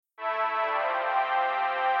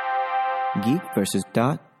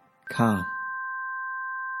geekversus.com.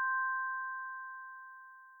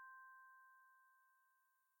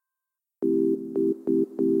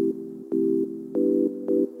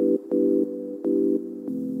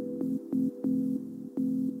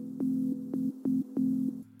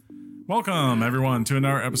 Welcome, everyone, to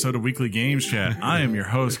another episode of Weekly Games Chat. I am your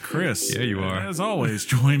host, Chris. Yeah, you are. As always,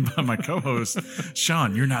 joined by my co-host,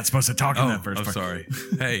 Sean. You're not supposed to talk in that first I'm part. sorry.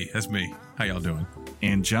 Hey, that's me. How y'all doing?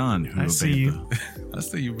 And John, who I obeyed see you. I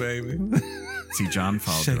see you, baby. See, John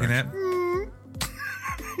followed Shaking directions. that.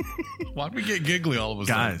 Why'd we get giggly all of a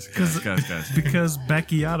sudden? Guys. Because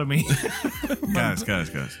Becchiotomy. Guys.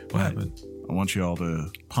 What happened? I want you all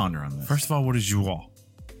to ponder on this. First of all, what is you all?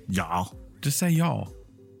 Y'all. Just say y'all.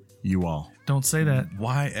 You all. Don't say that.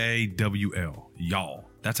 YAWL. Y'all.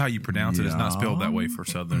 That's how you pronounce it. It's not spelled that way for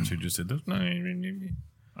Southerners who just said this.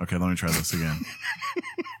 Okay, let me try this again.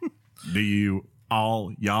 Do you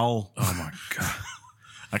all, y'all? Oh my God.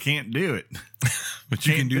 I can't do it. But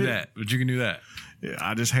you Can't can do do that. But you can do that. Yeah,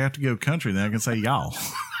 I just have to go country, then I can say y'all.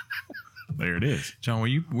 There it is. John, will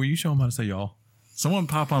you show them how to say y'all? Someone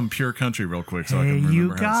pop on Pure Country real quick so I Hey, can remember you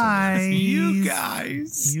how to say guys. You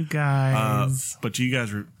guys. You that. guys. But you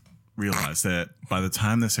guys realize that by the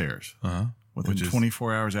time this airs, within Which is-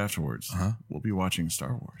 24 hours afterwards, we'll be watching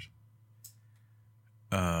Star Wars.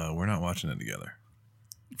 We're not watching it together.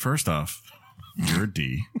 First off, you're a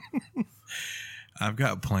D. I've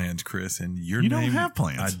got plans, Chris, and You don't have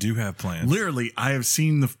plans. I do have plans. Literally, I have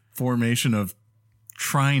seen the formation of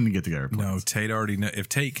trying to get together No, plans. Tate already know. If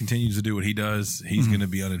Tate continues to do what he does, he's going to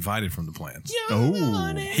be uninvited from the plans.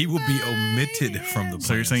 Oh. He will be omitted from the plans.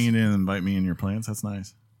 So you're saying you didn't invite me in your plans? That's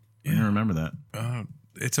nice. I didn't remember that.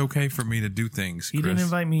 It's okay for me to do things, He Chris, didn't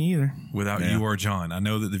invite me either. without Yeah. you or John. I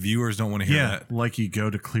know that the viewers don't want to hear Yeah, that. like you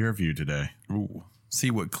go to Clearview today. Ooh.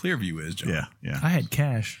 See what Clearview is, John. Yeah. I had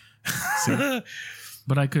cash,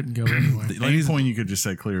 but I couldn't go anyway. At any point, you could just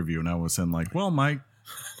say Clearview, and I would send like, well, Mike,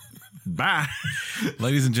 bye.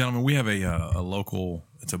 Ladies and gentlemen, we have a local.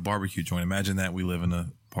 It's a barbecue joint. Imagine that we live in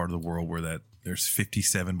a part of the world where there's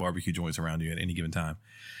 57 barbecue joints around you at any given time,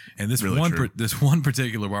 and this Really true. this one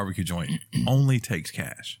particular barbecue joint only takes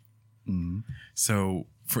cash. So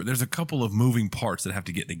there's a couple of moving parts that have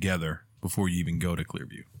to get together before you even go to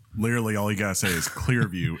Clearview. Literally, all you gotta say is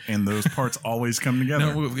Clearview, and those parts always come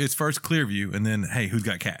together. No, it's first Clearview, and then hey, who's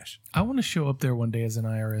got cash? I want to show up there one day as an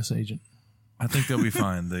IRS agent. I think they'll be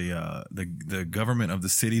fine. The government of the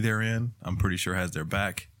city they're in, I'm pretty sure, has their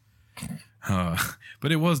back.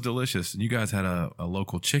 But it was delicious. And you guys had a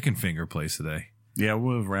local chicken finger place today Yeah, I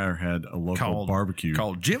would have rather had a local barbecue.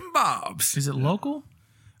 called Jim Bob's Is it local?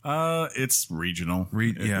 It's regional.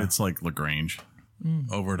 Yeah. It's like LaGrange.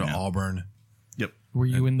 over to Auburn. Yep. Were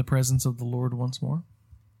you in the presence of the Lord once more?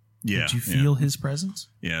 Yeah. Did you feel his presence?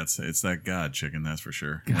 Yeah, it's that God chicken, that's for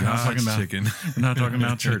sure. God's We're not talking about chicken. We're not talking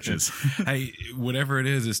about churches. Hey, whatever it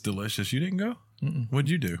is, it's delicious. You didn't go? What'd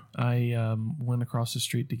you do? I went across the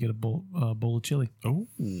street to get a bowl of chili. Oh,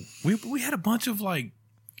 we had a bunch of like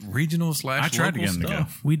regional / I tried to local get him to go.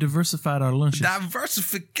 stuff. We diversified our lunches.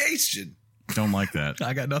 Diversification. Don't like that.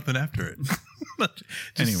 I got nothing after it.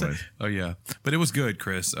 Anyways. Oh yeah, but it was good,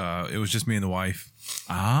 Chris. It was just me and the wife.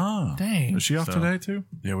 Ah. Dang. Is she off So- today too?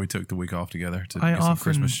 Yeah, we took the week off together to I get some often-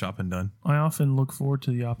 Christmas shopping done. I often look forward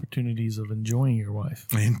to the opportunities of enjoying your wife.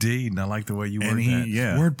 Indeed, and I like the way you word that.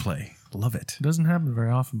 yeah. Wordplay, love it. It doesn't happen very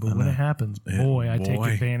often, but when it happens, boy, I take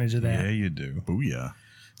Boy. advantage of that. Yeah, you do. Booyah.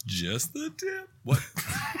 Just the tip. What?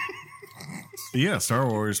 Yeah, Star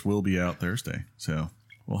Wars will be out Thursday. So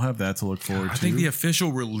we'll have that to look forward to. I think the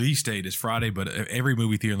official release date is Friday, but every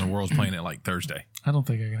movie theater in the world is playing it like Thursday. I don't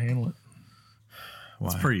think I can handle it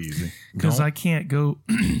it's pretty easy. because I can't go.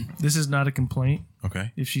 This is not a complaint.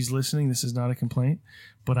 Okay. If she's listening, this is not a complaint.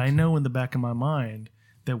 But I know in the back of my mind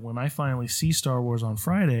that when I finally see Star Wars on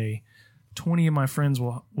Friday, 20 of my friends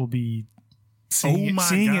will be seeing, Oh my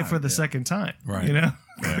seeing it God, for the yeah. second time. Right. You know?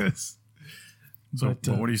 Yeah. So,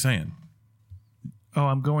 But, what are you saying? Oh,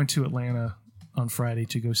 I'm going to Atlanta on Friday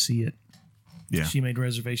to go see it. Yeah. She made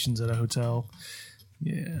reservations at a hotel.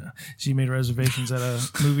 Yeah. She made reservations at a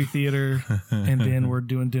movie theater, and then we're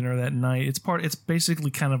doing dinner that night. It's basically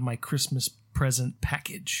kind of my Christmas present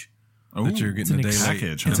package. Oh, That you're getting a day late.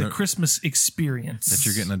 package. It's huh? a Christmas experience. That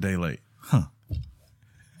you're getting a day late.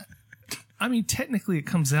 I mean, technically it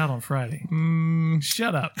comes out on Friday.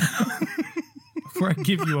 Shut up. Before I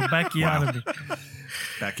give you a backiotomy.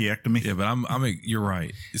 Bachiectomy. Yeah, but you're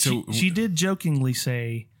right. So She did jokingly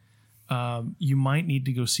say, you might need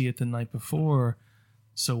to go see it the night before,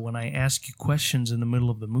 so when I ask you questions in the middle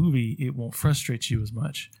of the movie, it won't frustrate you as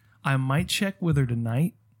much. I might check with her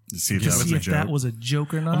tonight See if to that was see a if joke. that was a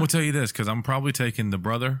joke or I'm not. gonna tell you this because I'm probably taking the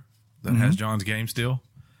brother that has John's game still,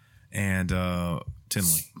 and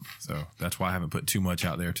Tinley. So that's why I haven't put too much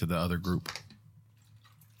out there to the other group.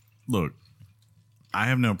 Look, I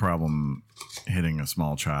have no problem hitting a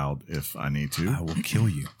small child if I need to. I will kill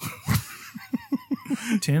you.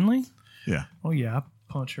 Tinley? Yeah. Oh yeah, I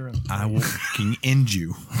punch her. In the I will fucking end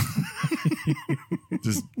you.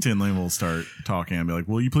 Just Tinley will start talking and be like,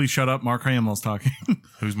 will you please shut up? Mark Hamill's talking.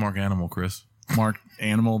 Who's Mark Animal, Chris? Mark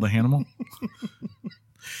Animal the Hanimal?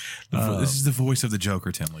 This is the voice of the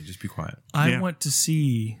Joker, Tinley. Just be quiet. I Yeah. want to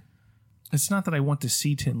see. It's not that I want to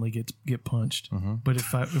see Tinley get punched, but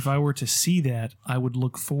if I were to see that, I would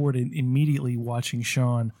look forward and immediately watching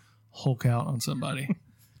Sean Hulk out on somebody.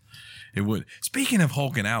 It would. Speaking of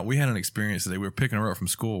hulking out, we had an experience today. We were picking her up from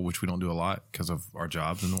school, which we don't do a lot because of our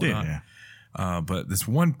jobs and whatnot. Yeah. But this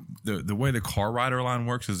one, the way the car rider line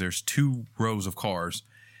works is there's 2 rows of cars,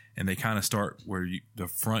 and they kind of start where the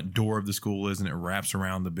front door of the school is, and it wraps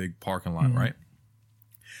around the big parking lot, right?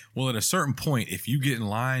 Well, at a certain point, if you get in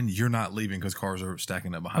line, you're not leaving because cars are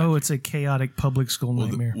stacking up behind you. Oh, it's a chaotic public school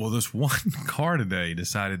nightmare. Well, this one car today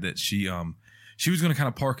decided that she was going to kind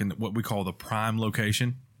of park in what we call the prime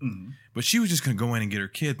location, but she was just going to go in and get her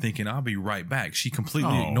kid, thinking I'll be right back. She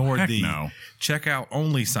completely Oh, ignored heck the no. checkout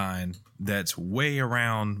only sign that's way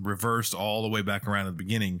around, reversed all the way back around at the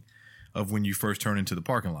beginning of when you first turn into the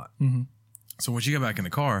parking lot. So when she got back in the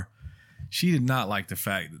car, she did not like the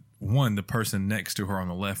fact that, 1, the person next to her on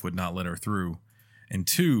the left would not let her through, and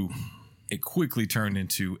 2, it quickly turned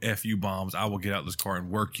into F you bombs. I will get out of this car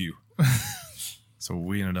and work you. So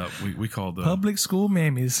we ended up, we called the Public school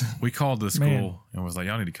mammies. we called the school Man. and was like,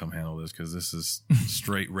 y'all need to come handle this because this is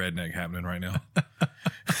straight redneck happening right now.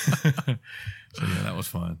 So yeah, that was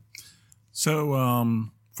fun. So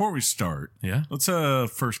before we start, Yeah. let's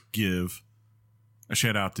first give a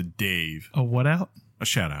shout out to Dave. A what out? A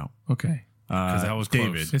shout out. Okay. Because that was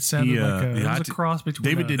David. close. It sounded He, like it yeah, was a cross between.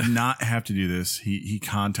 David did not have to do this. He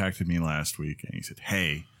contacted me last week and he said,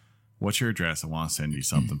 "Hey, what's your address? I want to send you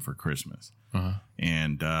something for Christmas."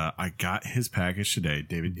 And I got his package today.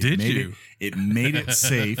 David, Did you? It made it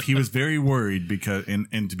safe. He was very worried because,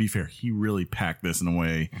 and to be fair, he really packed this in a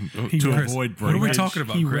way to wrapped- avoid What are we breakage. talking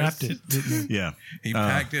about, He Chris? wrapped it, didn't he? Yeah, He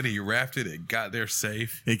packed it, he wrapped it, it got there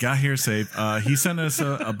safe. it got here safe. He sent us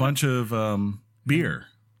a bunch of beer.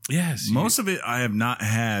 Yes. Most of it I have not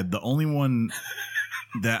had. The only one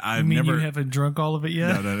that I I've mean, never. you haven't drunk all of it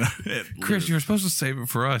yet? No. Chris, you're supposed to save it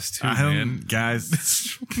for us too, I man. don't, guys.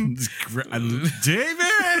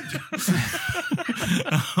 David,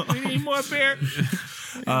 We need more beer.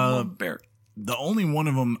 the only one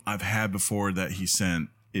of them I've had before that he sent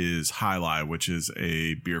is High Lie, which is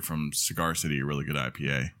a beer from Cigar City, a really good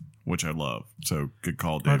IPA, which I love. So good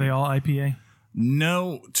call, Are David. they all IPA?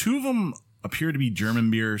 No, 2 of them appear to be German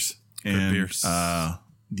beers, and beers.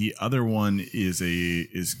 the other one is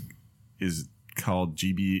called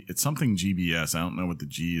GB. It's something GBS. I don't know what the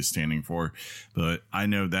G is standing for, but I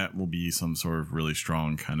know that will be some sort of really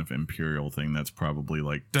strong kind of imperial thing. That's probably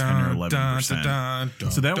like 10 or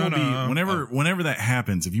 11%. So that will be whenever that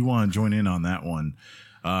happens. If you want to join in on that one,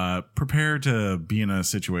 prepare to be in a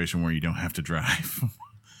situation where you don't have to drive,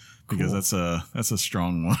 because that's a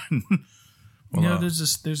strong one. There's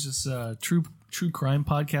this true crime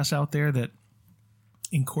podcast out there that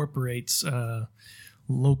incorporates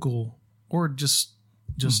local or just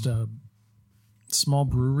small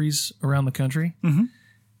breweries around the country.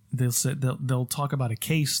 They'll talk about a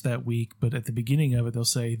case that week, but at the beginning of it, they'll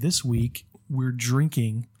say, "This week we're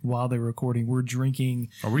drinking," while they're recording. We're drinking.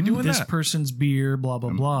 Are we doing this that? person's beer? Blah blah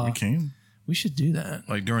blah. We can. We should do that.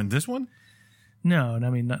 Like during this one? No, I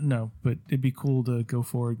mean no, but it'd be cool to go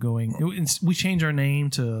forward. We change our name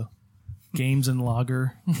to Games and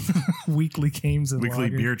Lager, Weekly Games and Weekly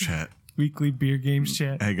Lager. beer chat. Weekly Beer Games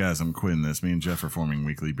Chat. Hey guys, I'm quitting this. Me and Jeff are forming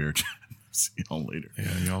weekly beer chat. See y'all later.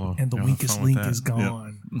 Yeah, y'all. And the y'all weakest have fun with link that. is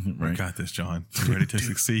gone. We Right. got this, John. You ready to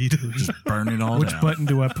succeed? Just burn it all Which down. button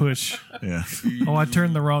do I push? Yeah. Oh, I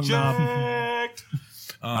turned the wrong knob.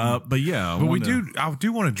 But yeah, But I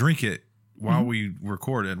do want to drink it while we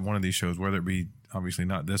record it in one of these shows, whether it be obviously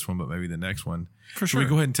not this one, but maybe the next one. For Should we sure.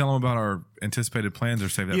 go ahead and tell them about our anticipated plans, or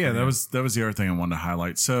save that? Yeah, for that the was the other thing I wanted to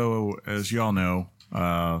highlight. So as you all know,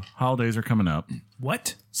 holidays are coming up.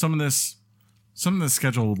 What? Some of the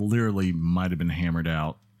schedule literally might have been hammered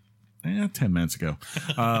out 10 minutes ago.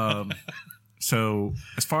 So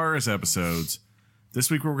as far as episodes, this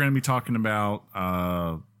week we're going to be talking about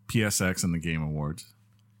PSX and the Game Awards.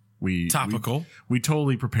 topical. We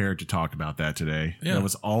totally prepared to talk about that today. Yeah. That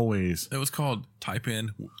was always It was called Type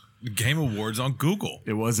In Game Awards on Google.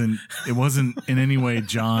 It wasn't in any way,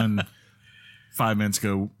 John. 5 minutes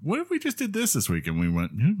ago, what if we just did this week? And we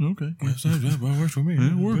went, yeah, okay. That works for me.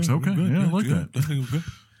 It works. Okay. Yeah, I like that. Good.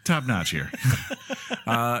 Top notch here.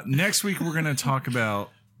 Next week, we're going to talk about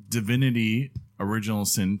Divinity Original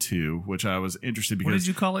Sin 2, which I was interested because. What did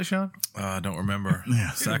you call it, Sean? I don't remember.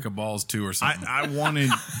 Sack of Balls 2 or something. I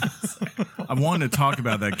wanted to talk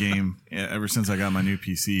about that game ever since I got my new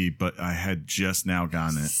PC, but I had just now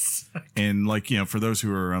gotten it. And for those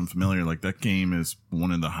who are unfamiliar, that game is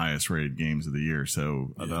one of the highest rated games of the year.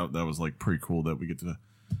 So that was pretty cool that we get to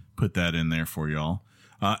put that in there for y'all.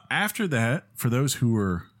 After that, for those who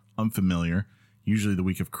are unfamiliar, usually the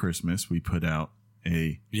week of Christmas, we put out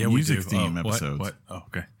a music theme episode. What? Oh,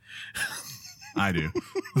 okay. I do.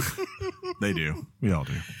 They do. We all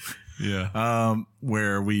do. Yeah.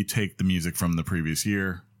 Where we take the music from the previous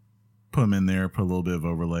year, put them in there, put a little bit of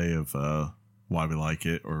overlay of why we like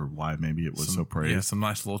it or why maybe it was so praised. Yeah, some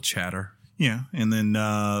nice little chatter. Yeah. And then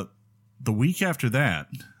the week after that,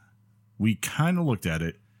 we kind of looked at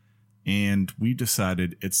it and we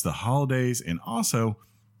decided it's the holidays, and also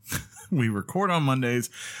we record on Mondays,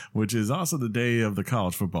 which is also the day of the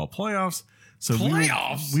college football playoffs. So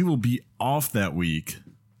we will be off that week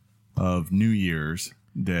of New Year's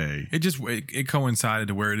Day. It coincided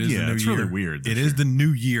to where it is the new it's year. Really weird. It is the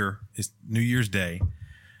new year. It's New Year's Day.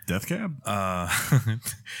 Death Cab.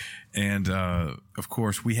 And of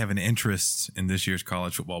course, we have an interest in this year's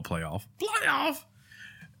college football playoff.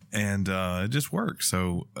 And it just works.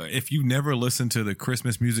 So if you never listened to the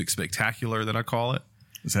Christmas music spectacular that I call it,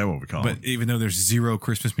 is that what we call it? But even though there's zero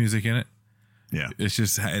Christmas music in it, yeah,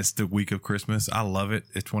 it's the week of Christmas. I love it.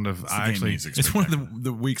 It's one of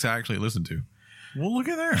the weeks I actually listen to. Well, look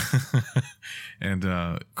at there. And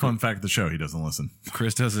fun fact of the show, he doesn't listen.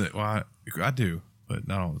 Chris doesn't. Well, I do, but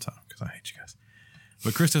not all the time because I hate you guys.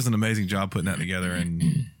 But Chris does an amazing job putting that together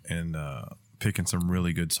and picking some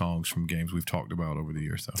really good songs from games we've talked about over the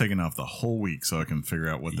years. So. Taking off the whole week so I can figure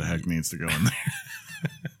out what the heck needs to go in there.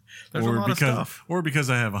 There's a lot of stuff. Or because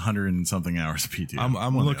I have 100 and something hours of PTO.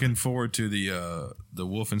 I'm looking forward to the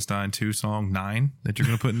Wolfenstein 2 song 9 that you're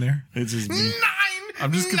going to put in there. It's just me. 9!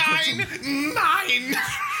 I'm just gonna 9!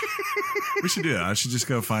 We should do that. I should just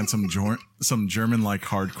go find some German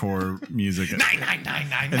hardcore music. 9!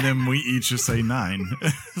 And then we each just say 9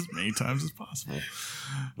 as many times as possible.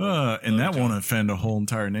 And that won't offend a whole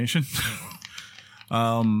entire nation.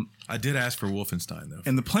 I did ask for Wolfenstein though.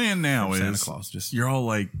 And the plan now is Santa Claus. You're all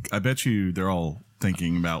I bet you they're all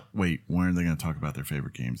thinking about, wait, when are they going to talk about their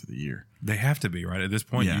favorite games of the year? They have to be, right? At this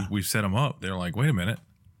point, we've set them up. They're like, wait a minute.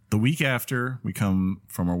 The week after we come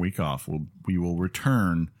from our week off, we will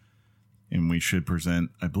return and we should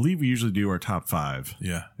present, I believe we usually do our top 5.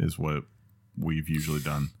 Yeah. Is what we've usually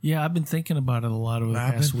done. Yeah, I've been thinking about it a lot over the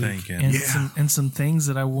past week. Thinking. And some things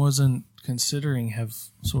that I wasn't considering have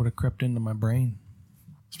sort of crept into my brain.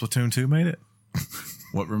 Splatoon 2 made it.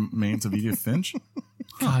 What Remains of Edith Finch?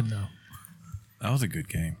 God, no. That was a good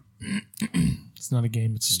game. It's not a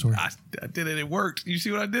game, it's a story. I did it. It worked. You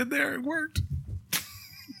see what I did there? It worked.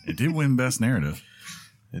 It did win Best Narrative.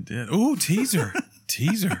 It did. Ooh, teaser.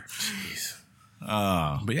 Jeez.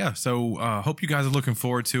 But yeah, so hope you guys are looking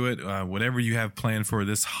forward to it. Whatever you have planned for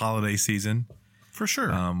this holiday season. For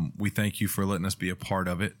sure. We thank you for letting us be a part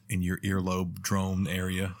of it in your earlobe drone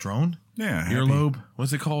area. Drone? Yeah. Earlobe?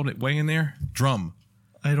 What's it called? Way in there? Drum.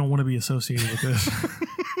 I don't want to be associated with this.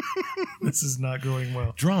 This is not going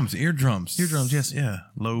well. Drums, eardrums. Eardrums, yes. Yeah.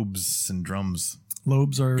 Lobes and drums.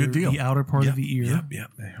 Lobes are the outer part of the ear.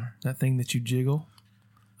 Yep, they are. That thing that you jiggle.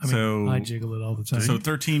 I jiggle it all the time. So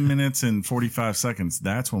 13 minutes and 45 seconds,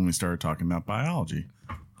 that's when we started talking about biology.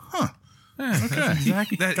 Huh. Yeah, okay.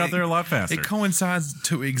 Exactly. Got there a lot faster. It coincides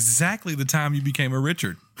to exactly the time you became a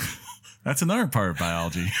Richard. That's another part of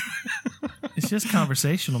biology. It's just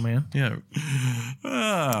conversational, man. Yeah.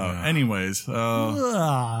 Anyways, you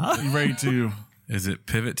ready to... Is it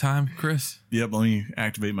pivot time, Chris? Yep, let me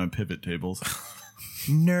activate my pivot tables.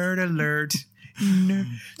 Nerd alert. Nerd.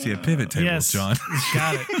 See, pivot tables, yes. John.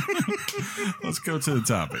 Got it. Let's go to the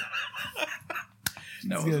topic.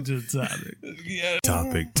 Let's go to the topic. Yeah.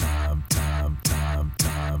 Topic time.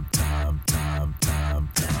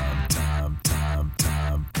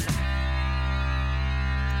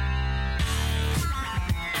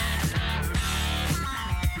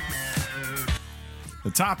 The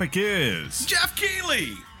topic is Jeff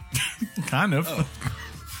Keighley. Kind of.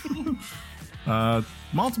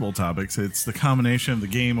 Multiple topics. It's the combination of the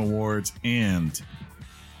Game Awards and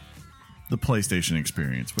the PlayStation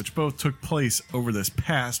Experience, which both took place over this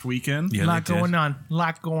past weekend. Yeah, lot going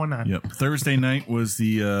on. Yep. Thursday night was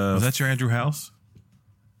the... was that your Andrew House?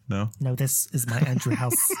 No. No, this is my Andrew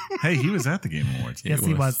house. Hey, he was at the Game Awards. Yes,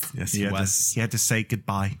 he was. Yes, he was. He had to say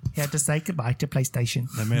goodbye. He had to say goodbye to PlayStation.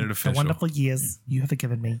 They made it The official. wonderful years you have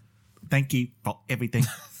given me. Thank you for everything.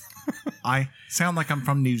 I sound like I'm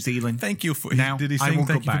from New Zealand. Thank you for. Now, Did he I sing will "Thank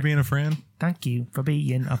go you for back." being a friend"? Thank you for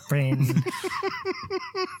being a friend.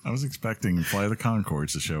 I was expecting Fly the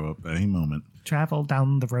Conchords to show up at any moment. Travel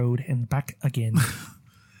down the road and back again.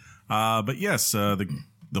 But yes,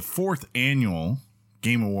 the fourth annual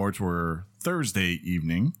Game Awards were Thursday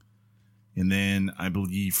evening. And then I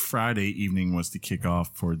believe Friday evening was the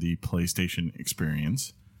kickoff for the PlayStation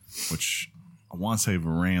Experience, which I want to say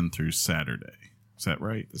ran through Saturday. Is that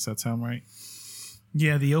right? Does that sound right?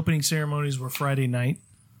 Yeah, the opening ceremonies were Friday night,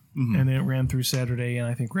 and then it ran through Saturday, and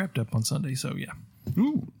I think wrapped up on Sunday. So yeah,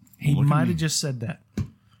 Ooh, he look at might me. have just said that.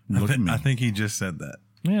 Look at me. I think he just said that.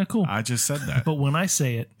 Yeah, cool. I just said that. But when I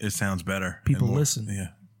say it, It sounds better. People and more- listen. Yeah.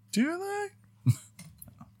 Do they?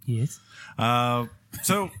 yes,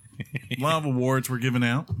 So a lot of awards were given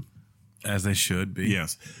out. As they should be.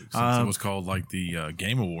 Yes. Since it was called like the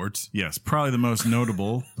Game Awards. Yes, probably the most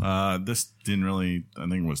notable. This didn't really, I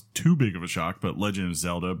think it was too big of a shock, but Legend of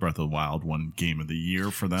Zelda Breath of the Wild won Game of the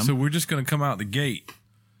Year for them. So we're just going to come out the gate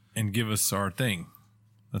and give us our thing.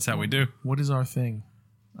 That's how we do. what is our thing?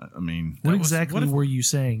 I mean, What was- exactly what if- were you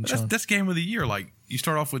saying, Sean? That's Game of the Year. Like you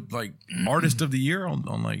start off with like Artist of the Year on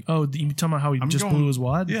like Oh, you talking about how he just going- blew his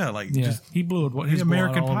wad? yeah, like Yeah, just he blew it. he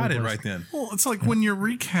American Pied it right then. well, it's like when you're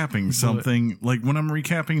recapping something, like when I'm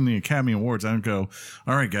recapping the Academy Awards, I don't go,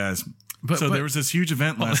 all right, guys. But there was this huge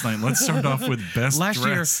event last night. Let's start off with best Last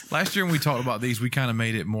dress. year when we talked about these, we kind of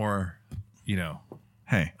made it more,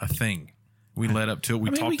 Hey, a thing. We led up to it. We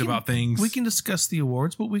talked about things. We can discuss the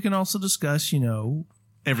awards, but we can also discuss,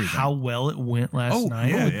 everything. how well it went last Oh, night.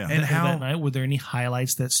 yeah, With- yeah. And how- that night, were there any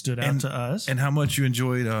highlights that stood out to us? and how much you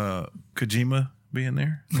enjoyed Kojima being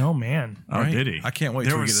there. Oh man, Oh, right? did he? I can't wait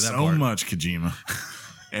There till we was get to that so part. much Kojima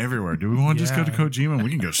everywhere. Do we want to just go to Yeah. Kojima? We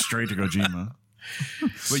can go straight to Kojima.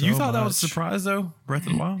 But you So thought that was a much. surprise, though? Breath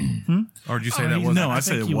of the Wild? Or did you say Oh, that he's- wasn't? No, I I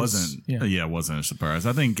said think it he was- wasn't. yeah. Yeah, it wasn't a surprise.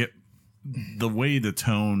 I think the way the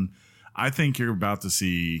tone. I think you're about to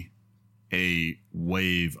see a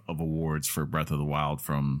wave of awards for Breath of the Wild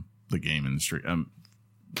from the game industry.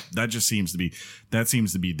 That just seems to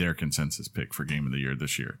be their consensus pick for Game of the Year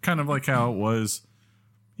this year. Kind of like how it was,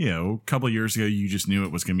 a couple of years ago. You just knew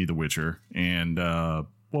it was going to be The Witcher, and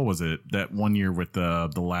what was it? That one year with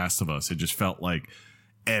the Last of Us, it just felt like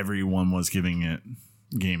everyone was giving it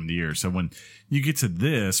Game of the Year. So when you get to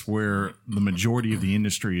this, where the majority of the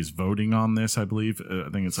industry is voting on this, I believe, I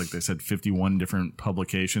think it's like they said 51 different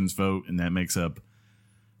publications vote, and that makes up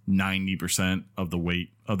 90% of the weight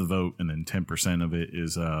of the vote, and then 10% of it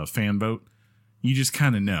is fan vote. You just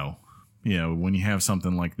kind of know, when you have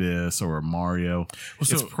something like this or a Mario,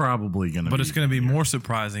 so- it's probably going to. But it's going to be more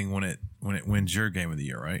surprising when it wins your Game of the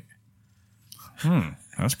Year, right?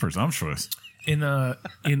 That's presumptuous. in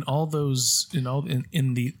all those in all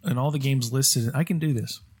the games listed, I can do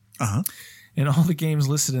this. In all the games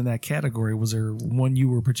listed in that category, was there one you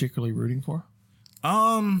were particularly rooting for?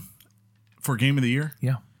 For Game of the Year,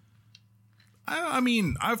 Yeah. I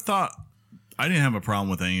mean, I've thought I didn't have a problem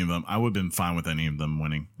with any of them. I would have been fine with any of them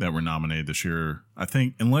winning that were nominated this year. I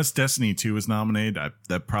think unless Destiny 2 was nominated,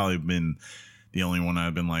 that probably been the only one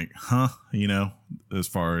I've been like, as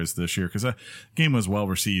far as this year, because the game was well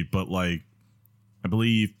received. But like, I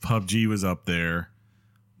believe PUBG was up there,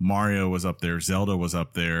 Mario was up there, Zelda was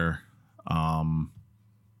up there,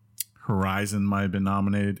 Horizon might have been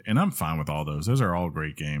nominated, and I'm fine with all those. Those are all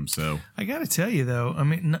great games. So I got to tell you though, I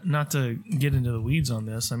mean, not to get into the weeds on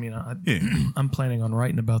this. I mean, I'm planning on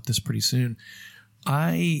writing about this pretty soon.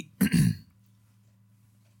 I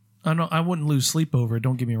wouldn't lose sleep over it.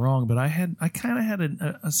 Don't get me wrong, but I kind of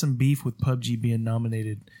had some beef with PUBG being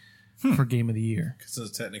nominated for Game of the Year. Because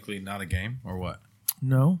it's technically not a game, or what?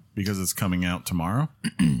 No, because it's coming out tomorrow,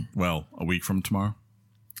 well, a week from tomorrow.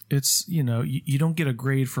 it's you don't get a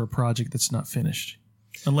grade for a project that's not finished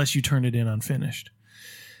unless you turn it in unfinished.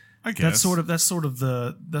 I guess That's sort of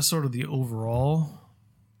the overall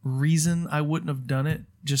reason I wouldn't have done it,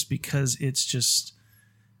 just because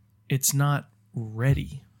it's not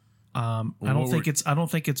ready. I don't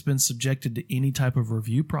think it's been subjected to any type of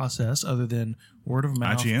review process other than word of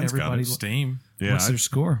mouth. IGN's got it. Steam. Yeah, What's their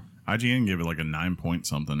score? IGN gave it like a 9 point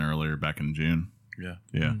something earlier back in June. Yeah.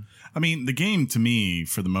 Yeah. I mean, the game to me,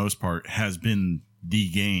 for the most part, has been the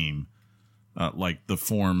game, like the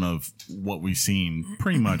form of what we've seen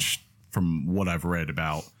pretty much from what I've read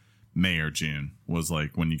about May or June, was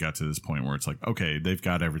like when you got to this point where it's like, okay, they've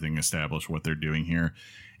got everything established, what they're doing here.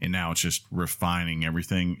 And now it's just refining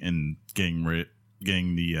everything and getting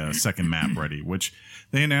getting the second map ready, which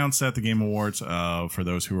they announced at the Game Awards. For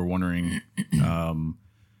those who are wondering,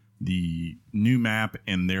 the new map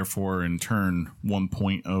and therefore in turn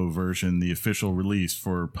 1.0 version, the official release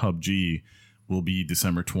for PUBG will be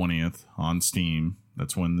December 20th on Steam.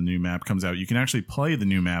 That's when the new map comes out. You can actually play the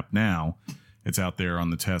new map now. It's out there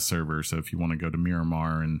on the test server. So if you want to go to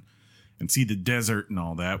Miramar and see the desert and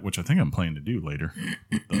all that, which I think I'm planning to do later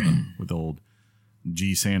with old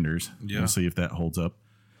G Sanders. Yeah. We'll see if that holds up.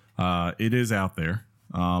 It is out there.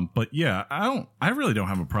 But yeah, I really don't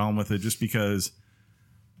have a problem with it, just because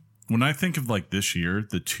when I think of like this year,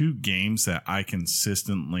 the two games that I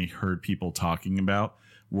consistently heard people talking about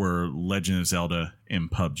were Legend of Zelda and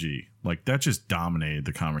PUBG. Like that just dominated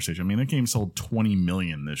the conversation. I mean, that game sold 20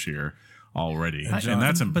 million this year already, and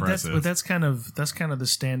that's impressive. But that's kind of the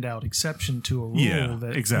standout exception to a rule. Yeah,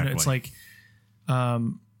 that, exactly. It's like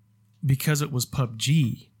because it was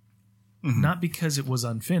PUBG, not because it was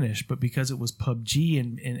unfinished, but because it was PUBG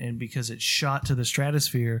and because it shot to the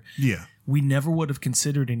stratosphere. Yeah, we never would have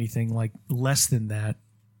considered anything like less than that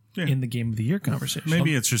in the Game of the Year conversation.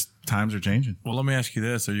 Maybe it's just times are changing. Well, let me ask you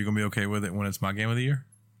this: are you going to be okay with it when it's my Game of the Year?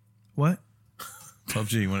 What?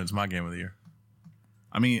 PUBG when it's my Game of the Year.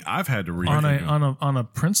 I mean, I've had to read on a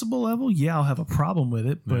principle level. Yeah, I'll have a problem with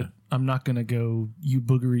it, but I'm not going to go, you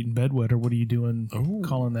booger eating bedwetter. What are you doing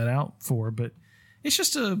calling that out for? But it's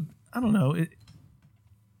just I don't know. It's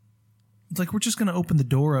like we're just going to open the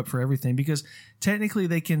door up for everything, because technically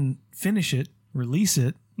they can finish it, release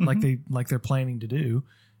it like they're planning to do,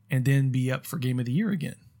 and then be up for Game of the Year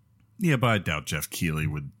again. Yeah, but I doubt Jeff Keighley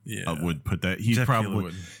would put that.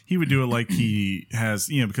 He would do it like he has,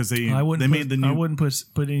 because they made the new. I wouldn't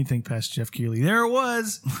put anything past Jeff Keighley. There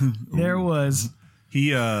was. He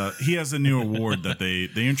has a new award that they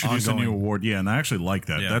introduced a new award. Yeah, and I actually like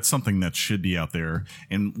that. Yeah. That's something that should be out there.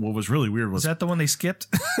 And what was really weird was that the one they skipped?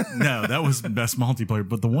 No, that was best multiplayer.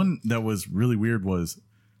 But the one that was really weird was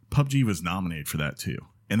PUBG was nominated for that too.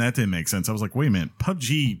 And that didn't make sense. I was like, wait a minute,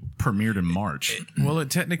 PUBG premiered in March. Well,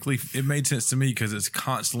 it made sense to me because it's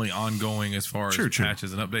constantly ongoing as far as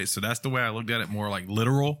patches and updates. So that's the way I looked at it, more like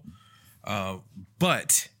literal.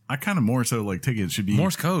 But I kind of more so like take it should be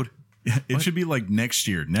Morse code. It should be like next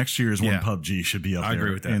year. Next year is when PUBG should be up there. I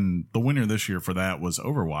agree with that. And the winner this year for that was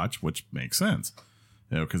Overwatch, which makes sense.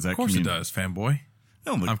 Because that, of course, it does, fanboy.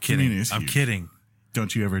 No, I'm kidding. I'm kidding.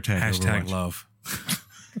 Don't you ever tag Hashtag Overwatch. Love.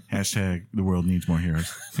 Hashtag the world needs more heroes.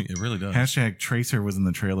 It really does. Hashtag Tracer was in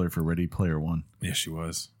the trailer for Ready Player One. Yes, she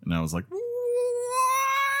was. And I was like, what?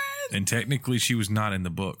 And technically, she was not in the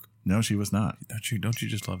book. No, she was not. Don't you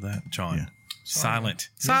just love that, John? Yeah. Silent.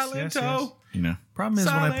 Yes. Problem is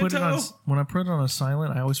when I put it on a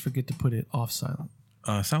silent, I always forget to put it off silent.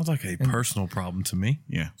 Sounds like a personal problem to me.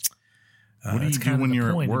 Yeah. What do you do when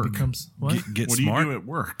you're at work? Get what smart. do you do at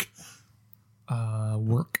work?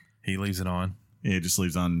 Work. He leaves it on. Yeah, it just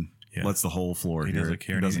leaves on. Yeah. Lets the whole floor. He doesn't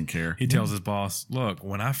care. He doesn't care. He tells his boss, "Look,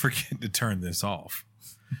 when I forget to turn this off,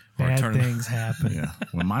 bad things happen." Yeah,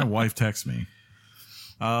 when my wife texts me.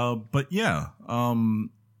 But yeah,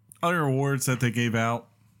 other awards that they gave out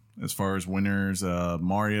as far as winners,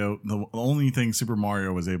 Mario. The only thing Super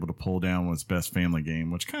Mario was able to pull down was Best Family Game,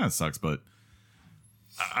 which kind of sucks. But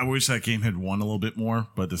I wish that game had won a little bit more.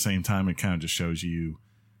 But at the same time, it kind of just shows you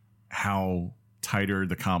how tighter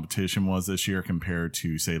the competition was this year compared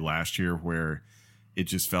to, say, last year, where it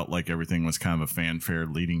just felt like everything was kind of a fanfare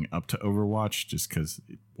leading up to Overwatch, just because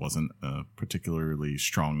it wasn't a particularly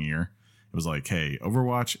strong year. It was like, hey,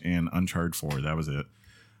 Overwatch and Uncharted 4, that was it.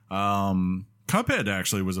 Cuphead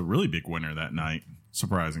actually was a really big winner that night,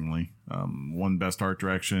 surprisingly. Won Best Art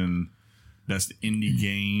Direction, Best Indie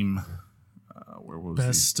Game. Where was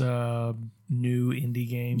Best New Indie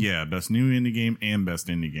Game? Yeah, Best New Indie Game and Best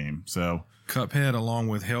Indie Game. So Cuphead, along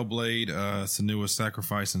with Hellblade, Senua's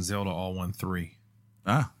Sacrifice, and Zelda, all won 3.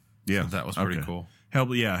 Ah, yeah, so that was pretty cool.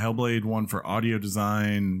 Hellblade won for audio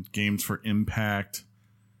design, games for impact.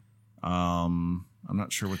 I'm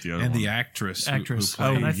not sure what the other and one. the actress. And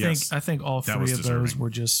I think all three of those were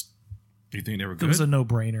just. Do you think they were good? It was a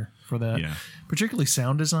no-brainer for that. Yeah. Particularly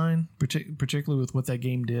sound design, particularly with what that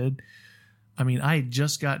game did. I mean, I had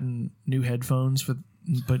just gotten new headphones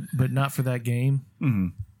but not for that game,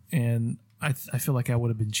 and I feel like I would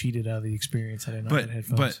have been cheated out of the experience had I not had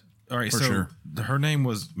headphones. But all right, her name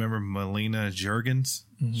was, remember, Melina Juergens.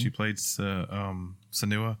 She played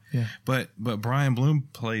Senua. Yeah. But Brian Bloom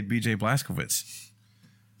played BJ Blazkowicz.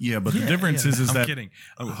 Yeah, but the difference is I'm that kidding.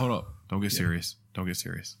 Oh, hold up! Don't get serious. Don't get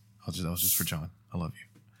serious. That was just for John. I love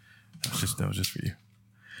you. That was just for you.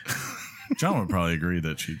 John would probably agree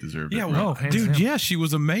that she deserved it. Yeah, well, dude, she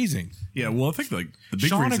was amazing. Yeah, well, I think like the big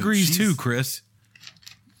Sean agrees too, Chris.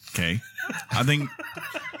 Okay. I think,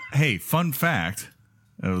 hey, fun fact,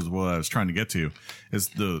 that was what I was trying to get to, is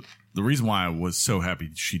the reason why I was so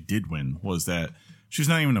happy she did win was that she's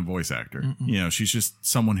not even a voice actor. Mm-mm. You know, she's just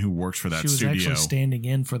someone who works for that studio. She was actually standing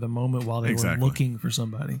in for the moment while they were looking for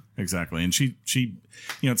somebody. Exactly. And she, you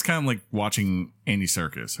know, it's kind of like watching Andy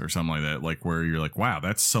Serkis or something like that, like where you're like, wow,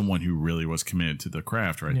 that's someone who really was committed to the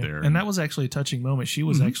craft right there. And that was actually a touching moment. She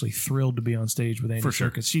was actually thrilled to be on stage with Andy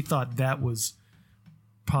Serkis. She thought that was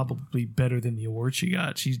probably better than the award she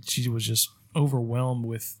got. She was just overwhelmed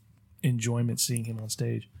with enjoyment seeing him on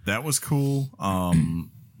stage. That was cool.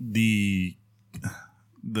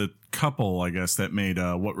 The couple, I guess, that made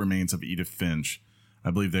What Remains of Edith Finch,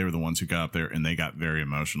 I believe they were the ones who got up there, and they got very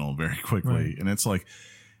emotional very quickly. Right. And it's like,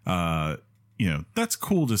 you know, that's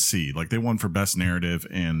cool to see. Like, they won for Best Narrative,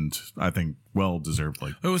 and I think well deserved.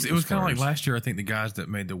 Like, it was kind of like last year. I think the guys that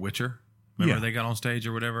made The Witcher, remember they got on stage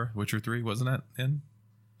or whatever. Witcher 3, wasn't that in?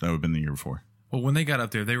 That would have been the year before. Well, when they got up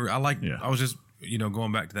there, they were. I was just, you know,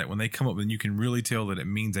 going back to that, when they come up, then you can really tell that it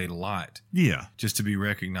means a lot. Yeah. Just to be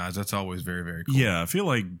recognized. That's always very, very cool. Yeah. I feel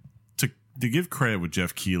like to give credit with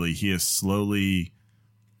Jeff Keighley, he has slowly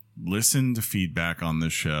listened to feedback on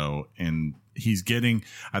this show, and he's getting,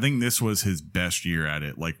 I think this was his best year at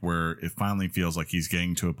it, like where it finally feels like he's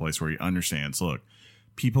getting to a place where he understands, look,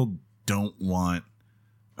 people don't want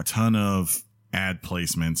a ton of ad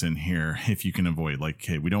placements in here if you can avoid, like,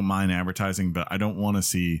 hey, we don't mind advertising, but I don't want to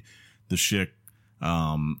see the Schick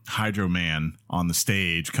Hydro Man on the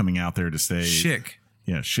stage coming out there to say Schick.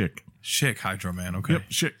 Yeah, Schick Hydro Man. Okay. Yep,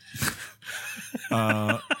 Schick.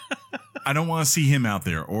 I don't want to see him out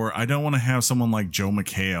there, or I don't want to have someone like Joe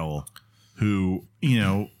McHale, who, you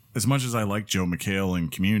know, as much as I like Joe McHale and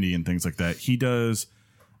Community and things like that, he does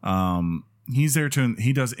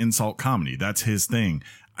he does insult comedy. That's his thing.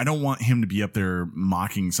 I don't want him to be up there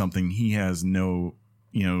mocking something he has no,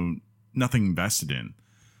 you know, nothing vested in.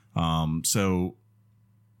 So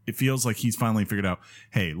it feels like he's finally figured out,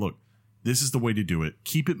 hey, look, this is the way to do it.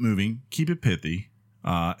 Keep it moving, keep it pithy,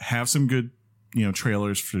 have some good, you know,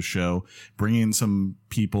 trailers for the show, bring in some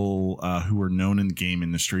people who are known in the game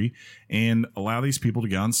industry, and allow these people to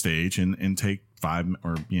get on stage and take 5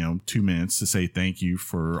 or 2 minutes to say thank you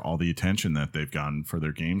for all the attention that they've gotten for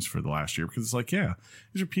their games for the last year. Because it's like, yeah,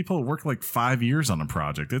 these are people who work like 5 years on a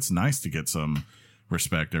project. It's nice to get some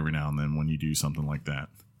respect every now and then when you do something like that.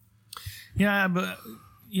 Yeah, but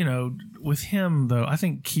you know, with him though, I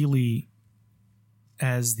think Keighley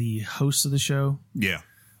as the host of the show, yeah,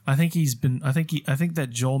 I think that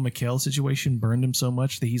Joel McHale situation burned him so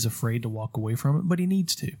much that he's afraid to walk away from it, but he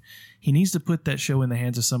needs to. He needs to put that show in the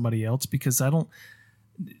hands of somebody else, because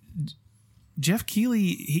Jeff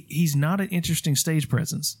Keighley, he's not an interesting stage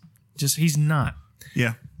presence. Just, he's not.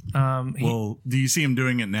 Yeah. Well, do you see him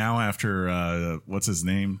doing it now after, what's his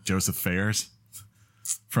name? Joseph Fares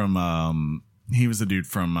from, he was the dude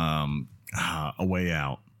from, A Way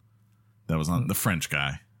Out. That was on the French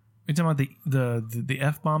guy. You're talking about the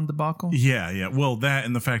F-bomb debacle? Yeah. Well, that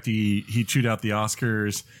and the fact he chewed out the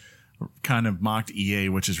Oscars, kind of mocked EA,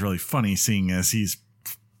 which is really funny, seeing as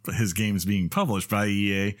his game's being published by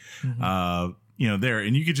EA. Mm-hmm. There,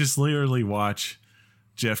 and you could just literally watch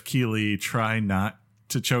Jeff Keighley try not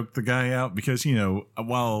to choke the guy out, because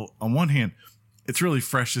while on one hand it's really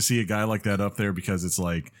fresh to see a guy like that up there, because it's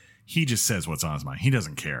like he just says what's on his mind. He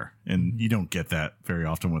doesn't care, and you don't get that very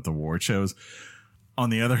often with award shows. On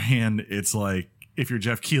the other hand, it's like, if you're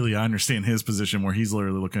Jeff Keighley, I understand his position where he's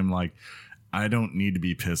literally looking like, I don't need to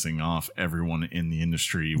be pissing off everyone in the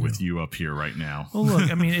industry with you up here right now. Well, look,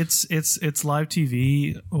 I mean, it's live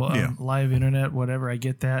TV, live internet, whatever. I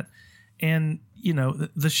get that. And,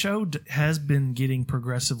 the show has been getting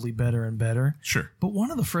progressively better and better. Sure. But one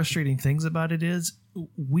of the frustrating things about it is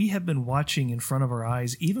we have been watching in front of our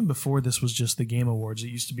eyes, even before this was just the Game Awards. It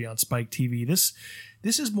used to be on Spike TV. This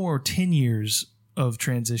is more 10 years of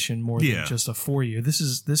transition, more than just a 4-year. This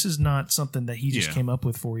is not something that he just came up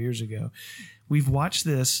with 4 years ago. We've watched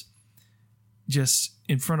this just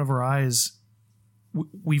in front of our eyes.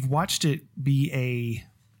 We've watched it be a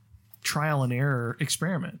trial and error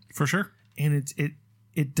experiment, for sure. And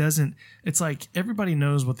it doesn't. It's like everybody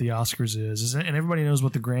knows what the Oscars is, and everybody knows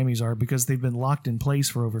what the Grammys are, because they've been locked in place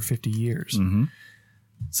for over 50 years. Mm-hmm.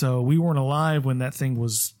 So we weren't alive when that thing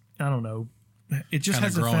was, I don't know. It just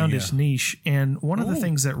hasn't found its niche. And one of the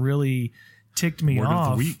things that really ticked me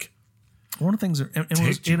off. Of the week. One of the things that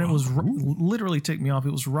it was literally ticked me off.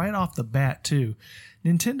 It was right off the bat too.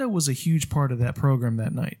 Nintendo was a huge part of that program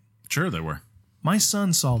that night. Sure, they were. My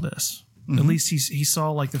son saw this. Mm-hmm. At least he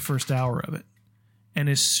saw like the first hour of it. And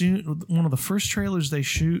as soon, one of the first trailers they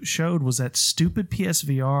showed was that stupid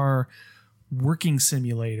PSVR working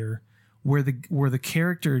simulator where the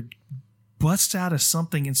character busts out of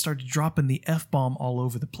something and started dropping the F-bomb all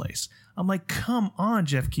over the place. I'm like, come on,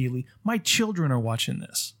 Jeff Keighley. My children are watching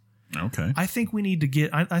this. Okay. I think we need to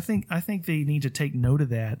get I think they need to take note of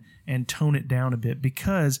that and tone it down a bit,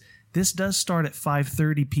 because this does start at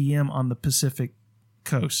 5:30 p.m. on the Pacific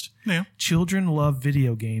Coast. Yeah. Children love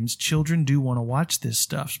video games. Children do want to watch this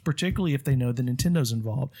stuff, particularly if they know that Nintendo's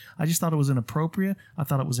involved. I just thought it was inappropriate. I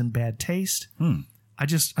thought it was in bad taste. I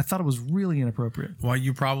thought it was really inappropriate. Well,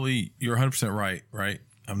 you're 100% right?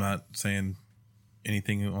 I'm not saying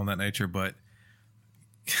anything on that nature, but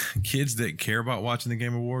kids that care about watching the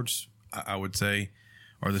Game Awards, I would say,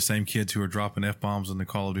 are the same kids who are dropping F-bombs in the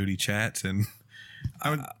Call of Duty chats. And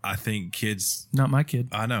I think kids... Not my kid.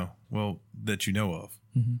 I know. Well, that you know of.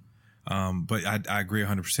 Mm-hmm. But I agree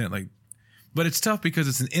 100%. Like, but it's tough because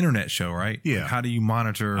it's an internet show, right? Yeah. Like, how do you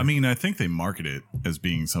monitor... I mean, I think they market it as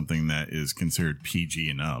being something that is considered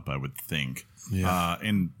PG and up, I would think. Yeah.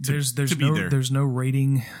 And there's no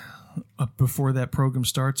rating before that program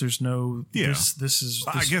starts. There's no this is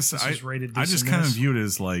rated. I just kind of view it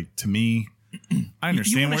as, like, to me, I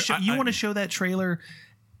understand. You want to show that trailer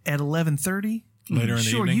at 11:30 later in the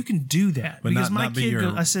evening? You can do that, but because my kid.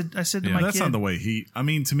 I said to my that's kid, not the way I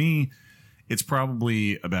mean, to me, it's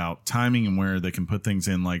probably about timing and where they can put things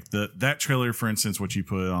in. Like that trailer, for instance, what you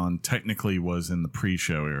put on technically was in the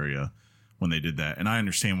pre-show area when they did that, and I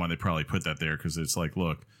understand why they probably put that there, because it's like,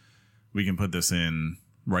 look, we can put this in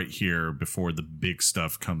right here before the big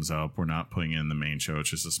stuff comes up. We're not putting in the main show.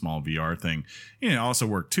 It's just a small VR thing. And it also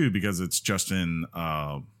worked too because it's Justin,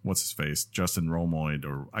 what's his face? Justin Romoid,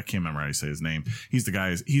 or I can't remember how you say his name. He's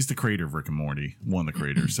the creator of Rick and Morty, one of the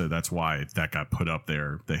creators. So that's why that got put up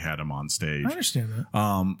there. They had him on stage. I understand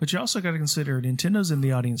that. But you also got to consider Nintendo's in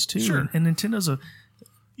the audience too. Sure. And Nintendo's but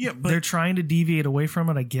they're trying to deviate away from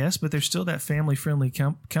it, I guess, but they're still that family friendly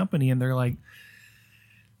company. And they're like,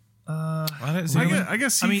 I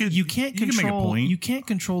guess you can't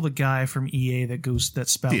control the guy from EA that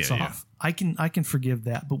spouts off. I can forgive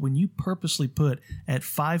that, but when you purposely put at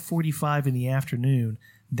 5:45 in the afternoon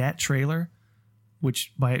that trailer,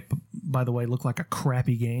 which by the way looked like a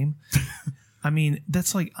crappy game, I mean,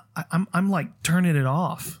 that's like I'm like turning it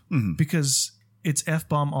off because it's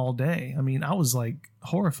F-bomb all day. I mean, I was like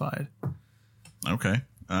horrified. Okay.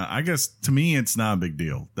 I guess to me, it's not a big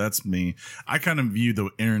deal. That's me. I kind of view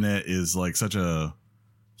the internet as like such a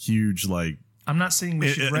huge, like, I'm not saying we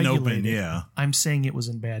should regulate it. Yeah. I'm saying it was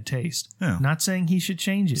in bad taste. Yeah. Not saying he should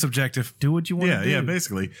change it. Subjective. Do what you want to do. Yeah,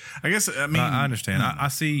 basically. I guess, I mean. I understand. I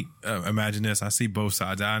see, imagine this. I see both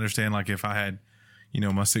sides. I understand, like, if I had, my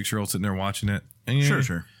 6-year-old sitting there watching it. And,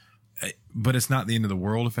 Sure. But it's not the end of the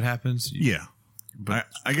world if it happens. Yeah. But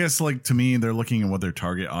I guess, like, to me, they're looking at what their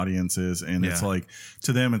target audience is. And it's like,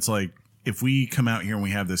 to them, it's like, if we come out here and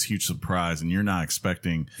we have this huge surprise and you're not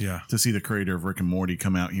expecting to see the creator of Rick and Morty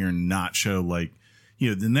come out here and not show, like,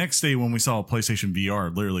 the next day when we saw a PlayStation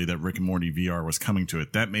VR, literally that Rick and Morty VR was coming to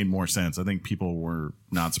it, that made more sense. I think people were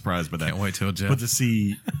not surprised by that. Can't wait till Jeff. But to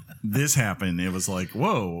see this happen, it was like,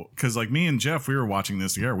 whoa. Because, like, me and Jeff, we were watching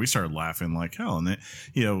this together. We started laughing like hell. And,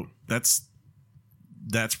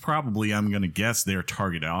 that's probably, I'm going to guess, their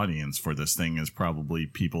target audience for this thing is probably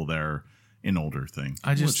people that are an older thing.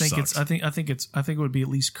 I just think sucks. I think it would be at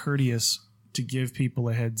least courteous to give people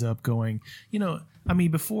a heads up going,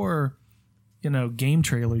 before, game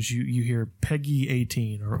trailers, you hear PEGI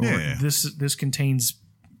 18 or this contains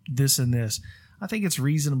this and this. I think it's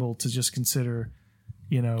reasonable to just consider,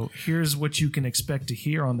 here's what you can expect to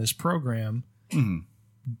hear on this program.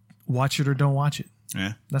 Mm-hmm. Watch it or don't watch it.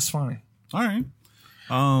 Yeah. That's fine. All right.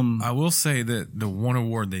 I will say that the one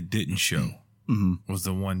award they didn't show was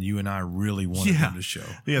the one you and I really wanted them to show.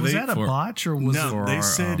 Yeah, was that a botch or was it? They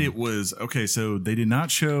said it was okay. So they did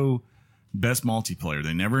not show best multiplayer.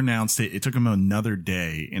 They never announced it. It took them another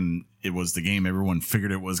day, and it was the game everyone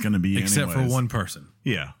figured it was going to be, except for one person.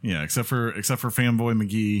 Yeah, except for Fanboy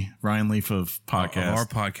McGee, Ryan Leaf of podcast, our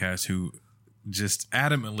podcast, who just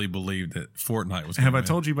adamantly believed that Fortnite was. Have I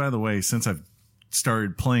told you, by the way, since I've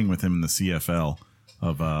started playing with him in the CFL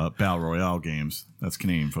of Battle Royale games, that's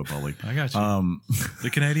Canadian Football League. I got you. The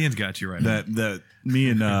Canadians got you right now. That me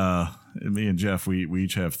and Jeff, we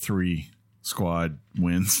each have 3 squad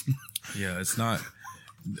wins. Yeah, it's not.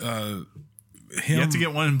 You have to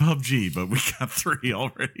get one in PUBG, but we got 3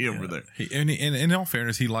 already over there. And in all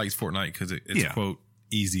fairness, he likes Fortnite because it's quote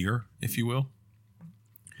easier, if you will.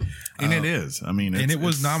 And it is. I mean, it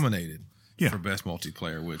was nominated for best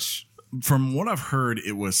multiplayer, which, from what I've heard,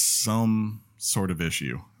 it was some sort of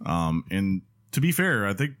issue. And to be fair,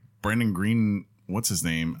 I think Brandon Green what's his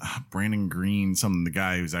name? Brandon Green, the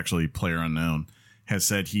guy who's actually player unknown, has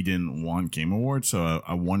said he didn't want Game Awards. So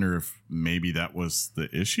I wonder if maybe that was the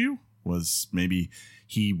issue. Was maybe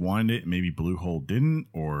he wanted it, maybe Bluehole didn't,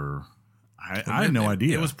 or I had no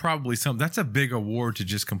idea. It was probably something. That's a big award to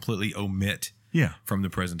just completely omit. Yeah, from the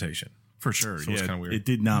presentation. For sure. So it's kind of weird. It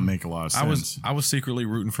did not make a lot of sense. I was secretly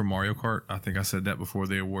rooting for Mario Kart. I think I said that before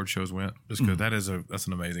the award shows went, just because that's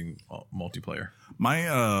an amazing multiplayer.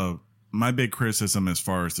 My big criticism as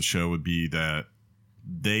far as the show would be that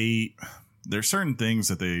there's certain things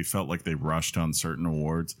that they felt like they rushed on certain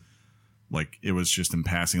awards. Like it was just in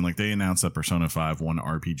passing. Like they announced that Persona 5 won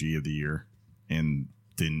RPG of the year and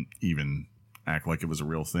didn't even act like it was a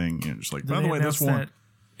real thing. You know, just like, by the way, this one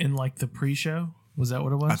in like the pre-show. Was that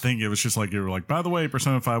what it was? I think it was just like, you were like, by the way,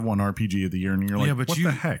 Persona 5 won RPG of the year. And you're like, yeah, but what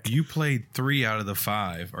the heck? You played 3 out of the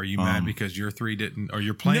 5. Are you mad because your 3 didn't, or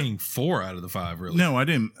you're playing 4 out of the 5, really? No, I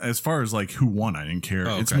didn't. As far as like who won, I didn't care.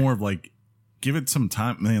 Oh, okay. It's more of like, give it some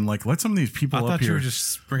time, man. Like, let some of these people I up thought here. You were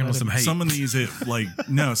just bringing on some hate. Some of these, it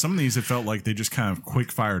felt like they just kind of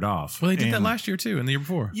quick fired off. Well, they did that last year too, and the year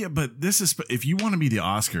before. Yeah, but this is, if you want to be the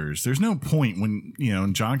Oscars, there's no point when,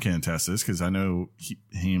 and John can attest this because I know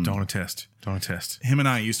him. Don't attest. Him and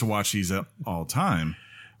I used to watch these all the time.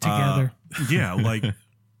 Together. Yeah, like,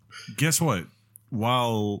 guess what?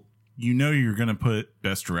 While you're going to put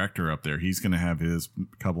Best Director up there, he's going to have his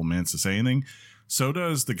couple minutes to say anything. So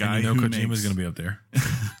does the guy who Kojima's going to be up there.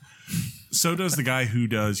 So does the guy who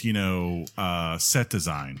does, set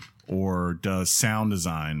design or does sound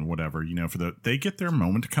design, whatever, they get their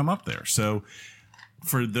moment to come up there. So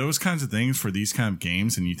for those kinds of things, for these kind of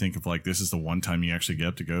games, and you think of like, this is the one time you actually get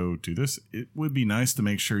up to go do this, it would be nice to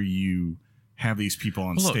make sure you have these people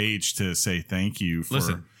on stage to say thank you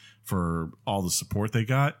for all the support they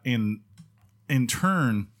got. And in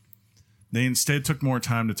turn, they instead took more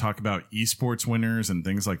time to talk about esports winners and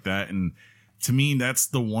things like that. And to me, that's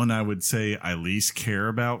the one I would say I least care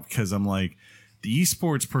about because I'm like, the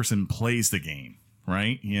esports person plays the game,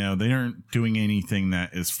 right? They aren't doing anything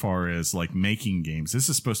that as far as like making games. This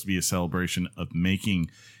is supposed to be a celebration of making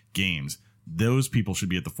games. Those people should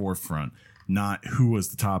be at the forefront, not who was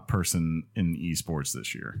the top person in esports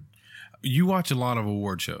this year. You watch a lot of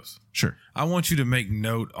award shows. Sure. I want you to make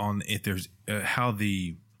note on if there's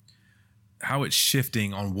how it's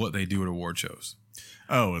shifting on what they do at award shows.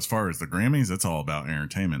 Oh, as far as the Grammys, it's all about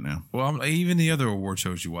entertainment now. Well, even the other award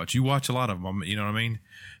shows you watch a lot of them. You know what I mean?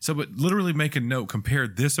 So, but literally make a note. Compare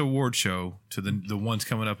this award show to the ones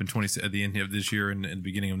coming up at the end of this year and the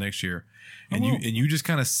beginning of next year, and you just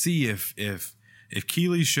kind of see if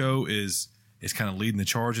Keeley's show is kind of leading the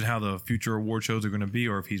charge in how the future award shows are going to be,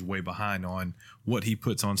 or if he's way behind on what he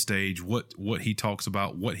puts on stage, what he talks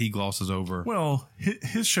about, what he glosses over. Well,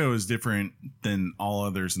 his show is different than all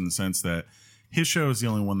others in the sense that his show is the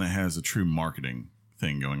only one that has a true marketing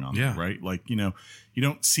thing going on. Yeah. Right? Like, you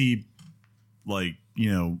don't see like,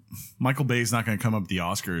 Michael Bay's not going to come up at the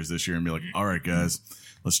Oscars this year and be like, all right, guys,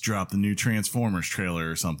 let's drop the new Transformers trailer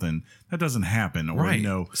or something. That doesn't happen. Or, right.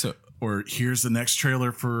 Or here's the next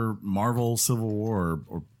trailer for Marvel Civil War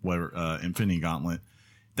or whatever, Infinity Gauntlet.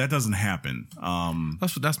 That doesn't happen.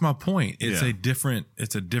 That's my point. It's a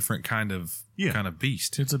different kind of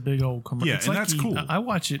beast. It's a big old commercial. Yeah, and that's cool. I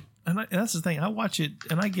watch it, and that's the thing. I watch it,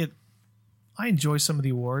 and I enjoy some of the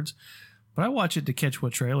awards, but I watch it to catch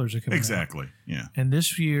what trailers are coming out. Exactly. Yeah. And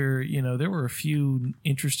this year, there were a few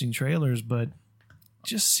interesting trailers, but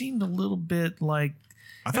just seemed a little bit like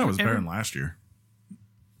I thought it was better than last year.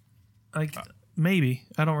 Like maybe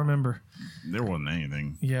I don't remember. There wasn't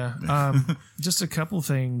anything. Yeah, just a couple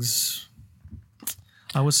things.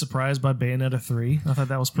 I was surprised by Bayonetta 3. I thought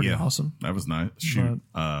that was pretty awesome. That was nice. Shoot,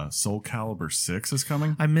 Soul Calibur 6 is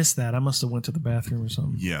coming. I missed that. I must have went to the bathroom or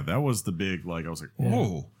something. Yeah, that was the big I was like,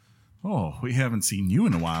 oh, we haven't seen you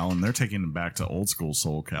in a while, and they're taking it back to old school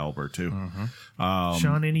Soul Calibur too.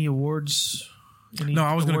 Sean, any awards? No,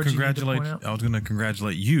 I was going to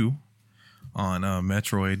congratulate you on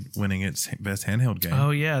Metroid winning its best handheld game.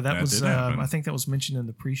 Oh yeah, that was. I think that was mentioned in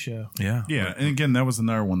the pre-show. Yeah, and again, that was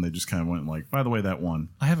another one they just kind of went like, by the way, that one.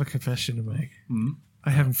 I have a confession to make. Mm-hmm. I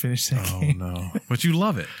haven't finished that game. Oh no, but you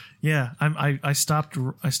love it. Yeah, I stopped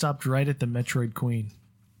right at the Metroid Queen.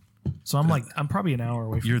 So I'm probably an hour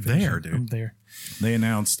away from You're there, dude. I'm there. They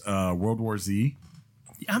announced World War Z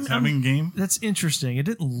having a game. That's interesting. It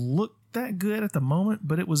didn't look that good at the moment,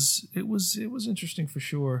 but it was interesting for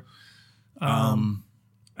sure.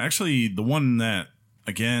 Actually, the one that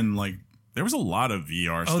again, there was a lot of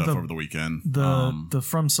VR stuff over the weekend. The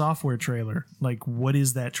From Software trailer. Like, what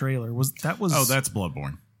is that trailer? Oh, that's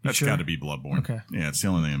Bloodborne. That's got to be Bloodborne. Okay. Yeah, it's the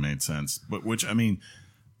only thing that made sense. But which, I mean,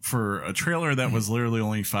 for a trailer that was literally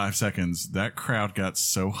only 5 seconds, that crowd got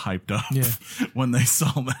so hyped up Yeah. when they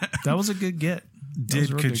saw that. That was a good get. Did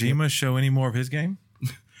Kojima show any more of his game?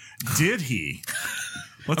 Did he?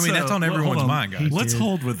 I mean, that's on everyone's mind, guys. Let's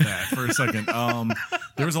hold with that for a second.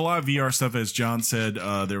 There was a lot of VR stuff, as John said.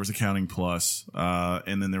 There was Accounting Plus,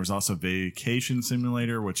 and then there was also Vacation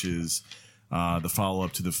Simulator, which is the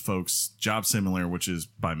follow-up to the folks' Job Simulator, which is,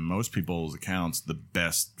 by most people's accounts, the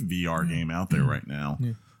best VR game out there right now.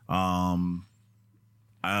 Yeah.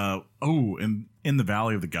 And In the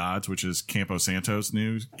Valley of the Gods, which is Campo Santo's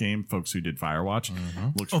new game, folks who did Firewatch.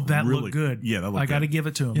 Looks that really, looked good. Yeah, that looked I got to good. give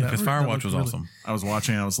it to him. Because Firewatch was awesome. I was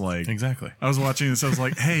watching, I was like... Exactly. I was watching this, I was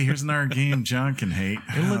like, hey, here's another game John can hate.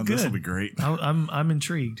 It looked This will good. be great. I'm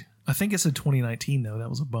intrigued. I think it's a 2019 though. That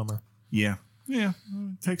was a bummer. Yeah. It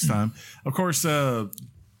takes time. Of course,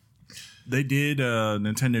 they did,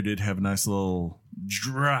 Nintendo did have a nice little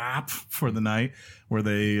drop for the night where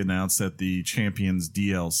they announced that the Champions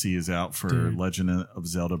DLC is out for Legend of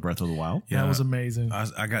Zelda Breath of the Wild. Yeah, That was amazing.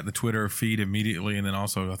 I got the Twitter feed immediately, and then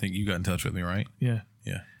also I think you got in touch with me, right? Yeah.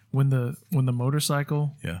 Yeah. When the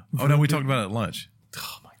motorcycle. Yeah. Oh, no, we talked about it at lunch.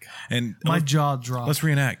 Oh my god. And My jaw dropped. let's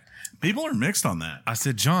reenact. People are mixed on that. I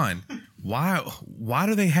said, John, why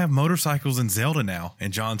do they have motorcycles in Zelda now?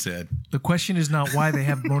 And John said, The question is not why they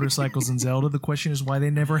have motorcycles in Zelda. The question is why they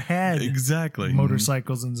never had exactly.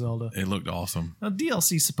 motorcycles in Zelda. It looked awesome. Now,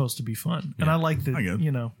 DLC is supposed to be fun. And I like that, I get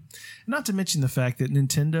it. not to mention the fact that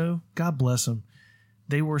Nintendo, God bless them,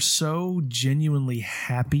 they were so genuinely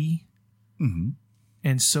happy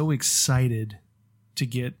and so excited to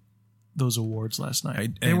get those awards last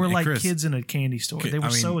night. They were like Chris, kids in a candy store. They were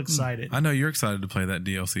so excited. I know you're excited to play that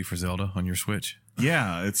DLC for Zelda on your Switch.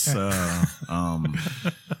 Yeah, it's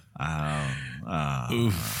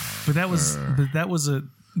But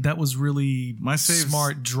that was really My saves-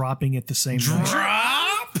 smart dropping at the same night.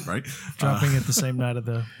 right. Dropping at the same night of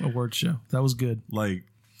the award show. That was good. Like,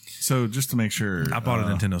 so just to make sure, I bought a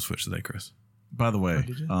Nintendo Switch today, Chris. by the way,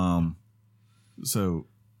 did you? so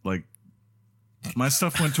like my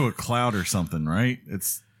stuff went to a cloud or something, right?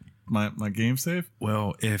 It's my game save.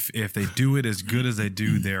 Well, if they do it as good as they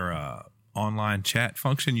do their online chat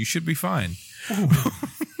function, you should be fine.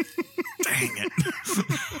 Dang it!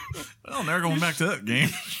 Well, never going back to that game.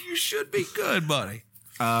 You should be good, buddy.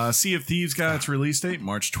 Sea of Thieves got its release date,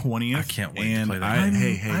 March 20th. I can't wait to and play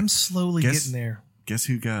that. I'm slowly Guess- getting there. Guess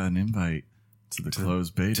who got an invite to the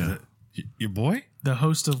closed beta? Your boy? The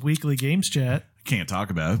host of Weekly Games Chat. Can't talk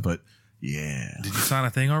about it, but yeah. Did you sign a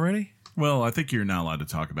thing already? Well, I think you're not allowed to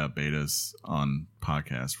talk about betas on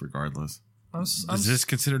podcasts, regardless. Is this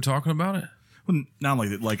considered talking about it? Well, not like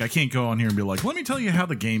that. Like I can't go on here and be like, "Let me tell you how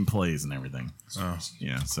the game plays and everything." Oh,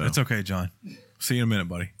 Yeah, so it's okay, John. See you in a minute,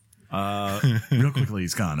 buddy. real quickly,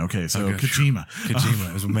 he's gone. Okay, so Okay. Kojima. Kojima,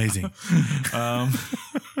 it was amazing.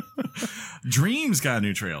 Dreams got a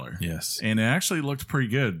new trailer. Yes. And it actually looked pretty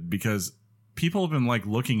good because people have been like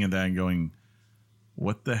looking at that and going,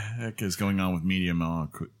 "What the heck is going on with Media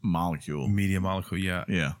Molecule?" Media Molecule, yeah.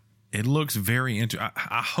 Yeah. It looks very interesting.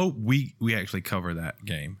 I hope we actually cover that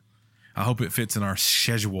game. I hope it fits in our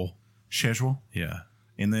schedule. Schedule. Yeah.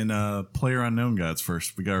 And then Player Unknown got its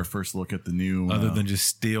first. We got our first look at the new. Other than just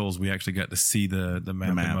stills, we actually got to see the map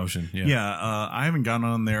in motion. Yeah. I haven't gotten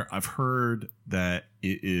on there. I've heard that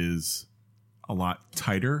it is a lot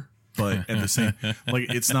tighter, but at the same,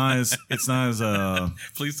 like it's not as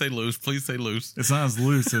Please say loose. Please say loose. it's not as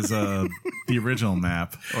loose as the original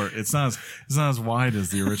map, or it's not as wide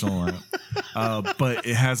as the original map. But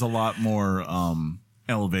it has a lot more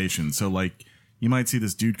elevation. So like you might see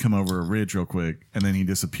this dude come over a ridge real quick, and then he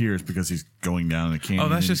disappears because he's going down a canyon. Oh,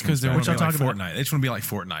 that's just because they're What going to y'all be like talking Fortnite. They just want to be like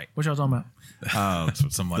Fortnite. What y'all talking about? That's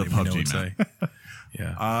what somebody the we know PUBG would say.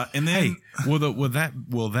 Yeah. and then Hey,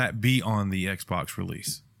 will that be on the Xbox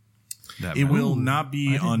release? That it map? will not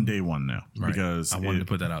be on day one now because I wanted to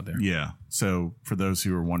put that out there. Yeah. So for those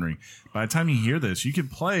who are wondering, by the time you hear this, you can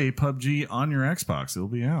play PUBG on your Xbox. It'll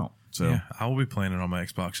be out. So Yeah, I will be playing it on my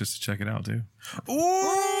Xbox just to check it out too.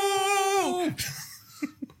 Ooh!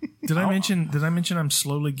 Did I mention I'm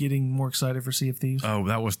slowly getting more excited for Sea of Thieves? Oh,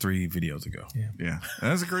 that was 3 videos ago. Yeah,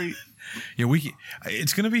 that's a great. Yeah,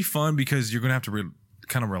 it's going to be fun because you're going to have to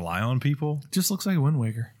kind of rely on people. Just looks like a Wind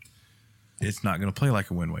Waker. It's not going to play like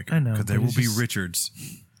a Wind Waker. I know, because there but will it's be just- Richards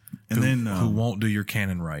And who, then who won't do your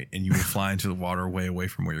cannon right, and you will fly into the water way away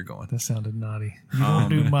from where you're going. That sounded naughty. You won't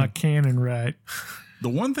do my cannon right. the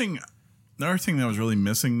other thing that was really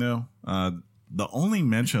missing though, the only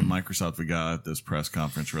mention of Microsoft we got at this press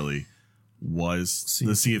conference really was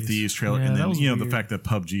the Sea of Thieves trailer, Yeah, and that then was the weird. fact that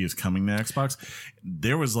PUBG is coming to Xbox.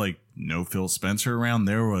 There was like no Phil Spencer around.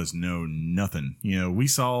 There was no nothing. We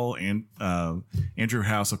saw Andrew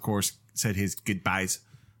House, of course, said his goodbyes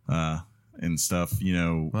and stuff.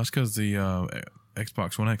 Well, that's because the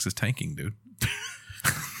Xbox One X is tanking, dude.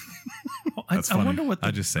 That's I funny. wonder what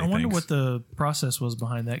I wonder what the process was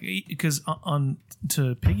behind that, because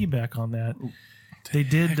to piggyback on that, they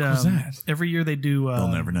did every year they do. They'll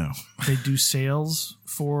never know. They do sales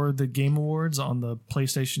for the Game Awards on the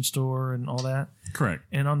PlayStation Store and all that. Correct.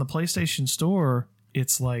 And on the PlayStation Store,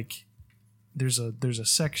 it's like there's a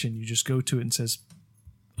section you just go to it and says,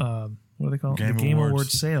 what do they call it? The Game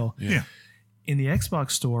Awards sale. Yeah. In the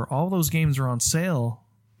Xbox Store, all those games are on sale,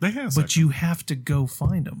 They have, but you have to go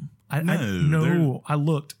find them. I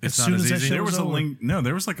looked as soon as that shit there was a over. link. No,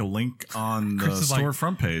 there was like a link on the is like, store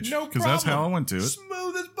front page no because that's how I went to it.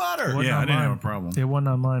 Smooth as butter. Yeah, I on didn't mine. have a problem. It wasn't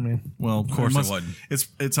on mine, man. Well, of course it wasn't.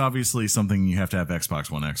 It's obviously something you have to have Xbox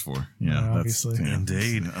One X for. Yeah, that's obviously.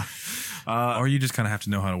 Indeed. Or you just kind of have to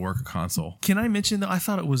know how to work a console. Can I mention that I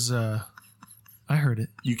thought it was? I heard it.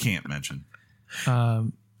 You can't mention.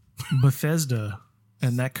 Bethesda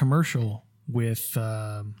and that commercial with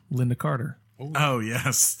Linda Carter. Oh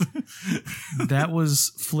yes, That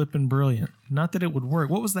was flippin' brilliant. Not that it would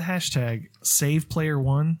work. What was the hashtag? Save Player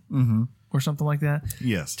One or something like that?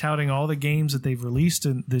 yes, Touting all the games that they've released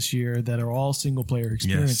this year that are all single player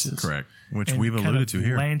experiences. correct. Which And we've kind alluded of to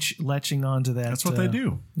here. latching onto that. That's what they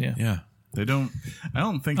do. Yeah. Yeah. They don't. I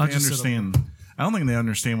don't think I'll they just sit understand. I don't think they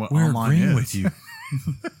understand what We're online agreeing is. with you.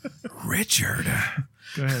 Richard.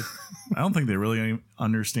 Go ahead. I don't think they really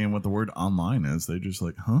understand what the word online is. They just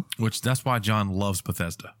like, huh? Which that's why John loves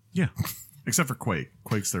Bethesda. Yeah. Except for Quake.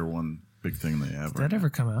 Quake's their one big thing they have. Did that ever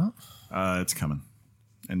come out? It's coming.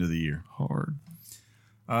 End of the year. Hard.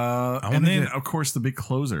 And then, of course, the big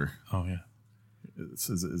closer. Oh yeah.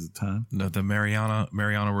 Is it time? The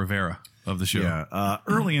Mariana Rivera of the show. Yeah.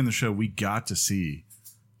 Early in the show, we got to see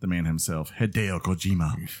the man himself, Hideo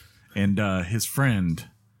Kojima, and his friend,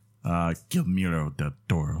 Guillermo del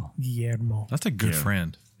Toro. Guillermo. That's a good Yeah.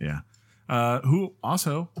 friend. Yeah. Who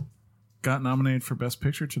also got nominated for Best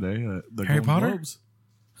Picture today. The Harry Golden Potter? Globes.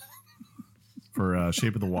 For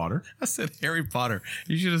Shape of the Water. I said Harry Potter.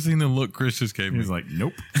 You should have seen the look Chris just gave He me. was like,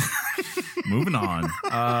 nope. Moving on.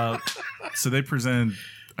 So they presented,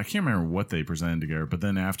 I can't remember what they presented together, but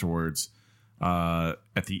then afterwards,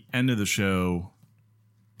 at the end of the show,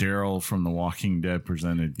 Daryl from The Walking Dead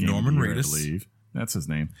presented Game Norman of the Year, Reedus. I believe. That's his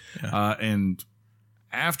name. And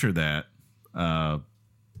after that,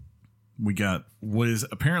 we got what is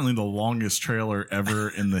apparently the longest trailer ever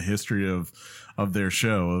in the history of their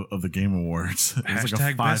show, of the Game Awards. It was Hashtag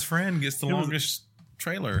like best friend gets the was longest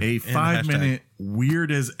trailer. a in the 5-minute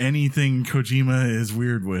weird as anything Kojima is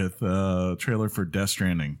weird with trailer for Death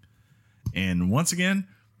Stranding. And once again,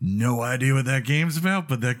 no idea what that game's about,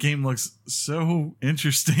 but that game looks so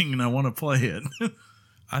interesting and I want to play it.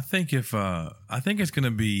 I think it's going to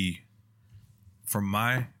be from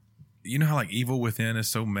you know how like Evil Within is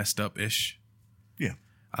so messed up ish. Yeah.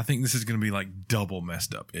 I think this is going to be like double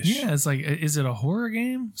messed up ish. Yeah, it's like, is it a horror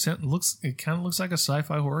game? It kind of looks like a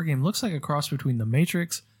sci-fi horror game. Looks like a cross between The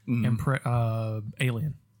Matrix and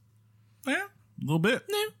Alien. Yeah, a little bit.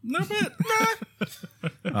 No bit.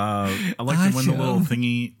 I like when the little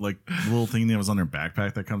thingy, that was on their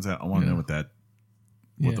backpack that comes out. I want to know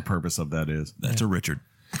what the purpose of that is. That's a Richard.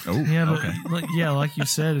 Oh, Yeah, but okay. like you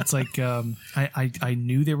said, it's like I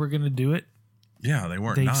knew they were going to do it. Yeah, they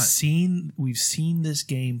weren't We've not. seen this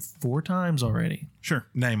game 4 times already. Sure.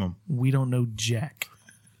 Name them. We don't know jack.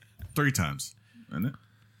 3 times, isn't it?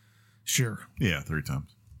 Sure, Yeah, 3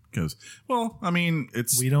 times. Because, well, I mean,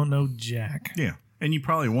 it's we don't know jack. yeah, and you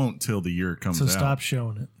probably won't till the year comes So out. stop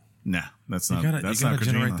showing it. Nah, that's not. You That's gotta not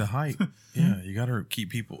generate Kojima. the hype. Yeah, you gotta keep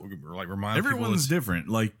people like remind Everyone's people. different.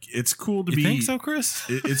 Like it's cool to You be. think so, Chris?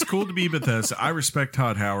 It's cool to be Bethesda. I respect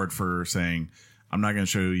Todd Howard for saying, "I'm not going to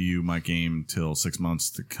show you my game till 6 months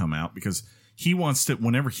to come out," because he wants to.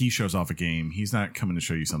 Whenever he shows off a game, he's not coming to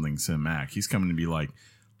show you something cinematic. He's coming to be like,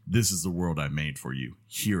 "This is the world I made for you.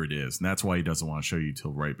 Here it is." And that's why he doesn't want to show you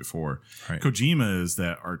till right before. Right. Kojima is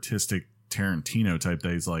that artistic Tarantino type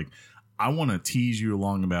that he's like, I want to tease you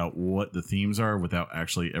along about what the themes are without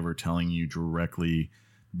actually ever telling you directly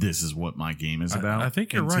this is what my game is about. I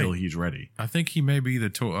think you're until right. he's ready. I think he may be the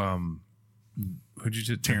who'd you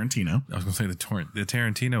say Tarantino. I was gonna say the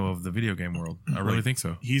Tarantino of the video game world. I really think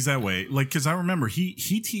so. He's that way. Like, because I remember he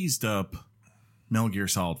teased up Metal Gear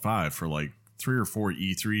Solid 5 for like 3 or 4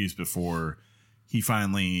 E3s before he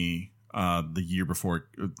finally, the year before,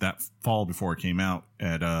 that fall before it came out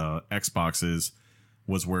at Xboxes,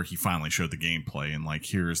 was where he finally showed the gameplay and like,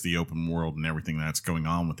 here's the open world and everything that's going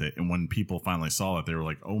on with it. And when people finally saw it, they were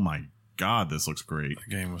like, oh my God, this looks great.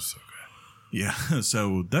 The game was so good. Yeah.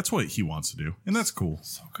 So that's what he wants to do. And that's cool.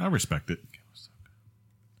 So I respect it.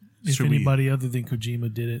 If anybody other than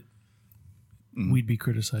Kojima did it, we'd be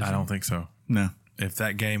criticizing. I don't think so. No. If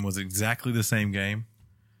that game was exactly the same game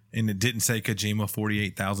and it didn't say Kojima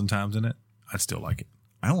 48,000 times in it, I'd still like it.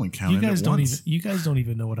 I only counted it once. You guys don't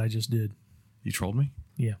even know what I just did. You trolled me?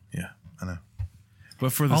 Yeah. Yeah, I know.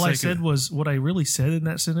 But for the all sake I said was, what I really said in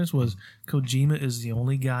that sentence was, Kojima is the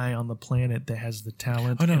only guy on the planet that has the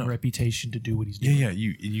talent and reputation to do what he's doing. Yeah,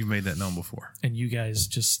 you made that known before. And you guys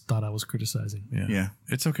just thought I was criticizing. Yeah.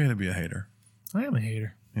 It's okay to be a hater. I am a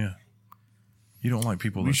hater. Yeah. You don't like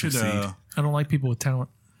people that succeed. I don't like people with talent.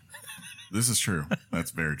 This is true.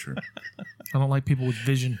 That's very true. I don't like people with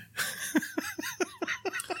vision.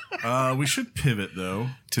 We should pivot though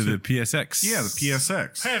to the PSX. Yeah, the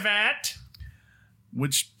PSX. Pivot.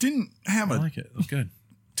 Which didn't have I like it. It was good.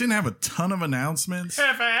 Didn't have a ton of announcements.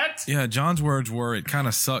 Pivot. Yeah, John's words were it kind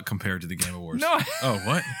of sucked compared to the Game Awards. No. Oh,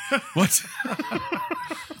 what? What?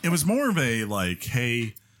 It was more of a like,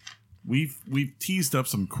 hey, we've teased up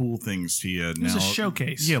some cool things to you. It was a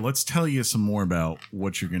showcase. Yeah, let's tell you some more about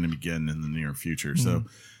what you're going to be getting in the near future. So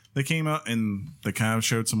they came out and they kind of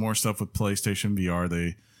showed some more stuff with PlayStation VR.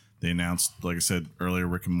 They announced, like I said earlier,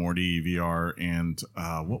 Rick and Morty VR, and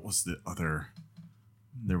what was the other?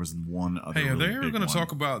 There was one other. Hey, are they ever going to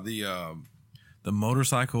talk about the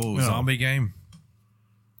motorcycle zombie game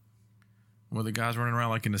where the guy's running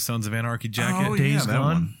around like in the Sons of Anarchy jacket? Oh, Days yeah, that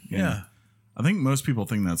Gone? one. Yeah. I think most people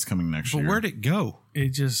think that's coming next year. But where'd it go?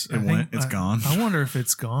 It went. It's gone. I wonder if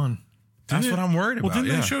it's gone. That's what I'm worried about. Well,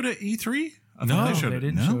 didn't they show it at E3? No, they didn't show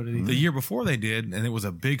it at E3. The year before they did, and it was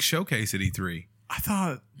a big showcase at E3. I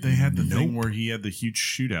thought they had the thing where he had the huge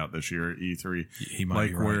shootout this year at E3. He might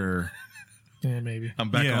be right. Where Yeah, maybe. I'm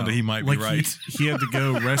back on to he might like be right. He had to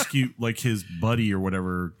go rescue like his buddy or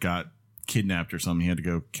whatever got kidnapped or something. He had to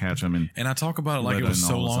go catch him And I talk about it like it was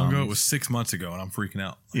so long ago. It was 6 months ago, and I'm freaking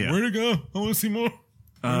out. Yeah. Where'd it go? I want to see more.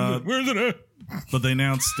 Where's it at? But they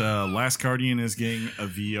announced Last Guardian is getting a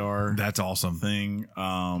VR That's awesome. thing.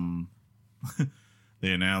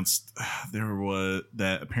 They announced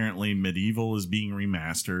that apparently Medieval is being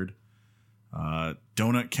remastered.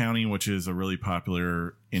 Donut County, which is a really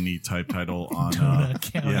popular indie type title on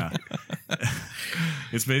Donut County. Yeah.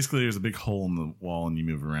 It's basically there's a big hole in the wall and you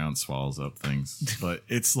move around, swallows up things. But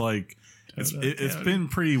it's like it's been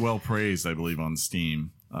pretty well praised, I believe, on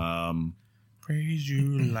Steam. Praise you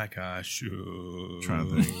like I should. Trying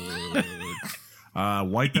to think.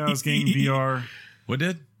 Wipeout's getting VR. What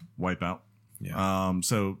did? Wipeout. Yeah.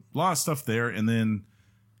 So a lot of stuff there, and then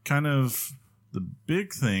kind of the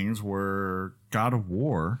big things were God of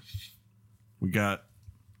War. We got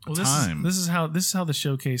time. This is how the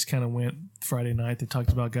showcase kind of went Friday night. They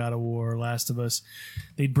talked about God of War, Last of Us.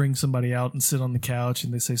 They'd bring somebody out and sit on the couch,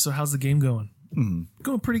 and they say, "So how's the game going?"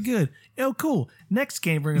 Going pretty good. Oh, cool. Next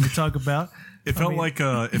game we're going to talk about. It felt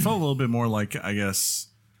a little bit more like, I guess,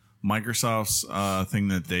 Microsoft's thing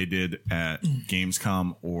that they did at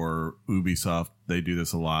Gamescom or Ubisoft. They do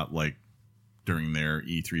this a lot, like during their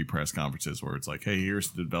E3 press conferences, where it's like, "Hey,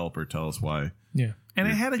 here's the developer. Tell us why." Yeah, and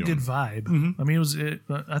it had a good vibe. I mean,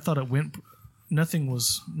 I thought it went. Nothing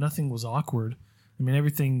was awkward. I mean,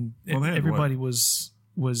 everything. Everybody was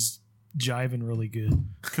jiving really good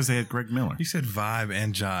because they had Greg Miller. You said vibe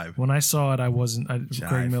and jive. When I saw it, I wasn't.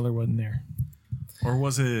 Greg Miller wasn't there. Or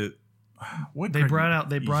was it? What they brought out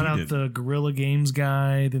the Guerrilla Games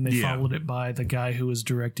guy. Then they followed it by the guy who was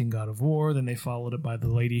directing God of War. Then they followed it by the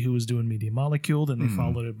lady who was doing Media Molecule. Then they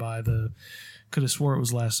followed it by could have swore it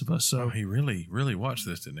was Last of Us. So he really watched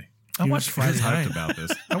this, didn't he? I watched Friday. Hyped about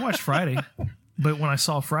this. I watched Friday, but when I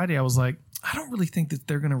saw Friday, I was like, I don't really think that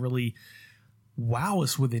they're going to really wow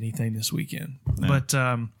us with anything this weekend. No. But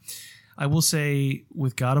I will say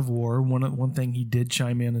with God of War, one thing he did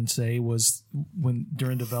chime in and say was when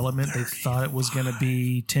during development they thought it was going to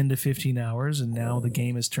be 10 to 15 hours, and now the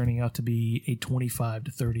game is turning out to be a 25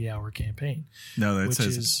 to 30 hour campaign. No, that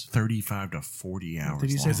says 35 to 40 hours.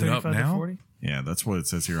 Did you say 35 to 40? Yeah, that's what it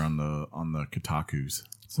says here on the Kotakus.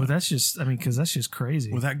 So. Well, that's just because that's just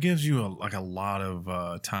crazy. Well, that gives you a lot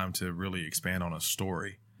of time to really expand on a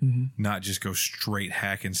story. Not just go straight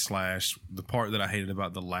hack and slash. The part that I hated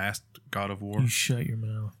about the last God of War. You shut your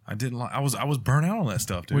mouth. I didn't like. I was burnt out on that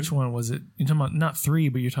stuff, dude. Which one was it? You're talking about not 3,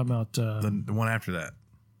 but you're talking about the one after that.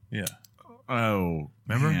 Yeah. Oh,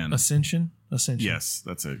 remember man. Ascension? Yes,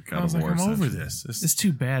 that's it. God of War. I'm over this. It's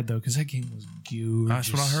too bad though, because that game was gorgeous.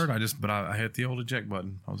 That's what I heard. I hit the old eject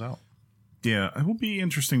button. I was out. Yeah, it will be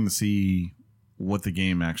interesting to see what the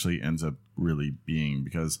game actually ends up really being,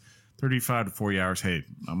 because 35 to 40 hours, hey,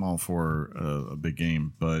 I'm all for a big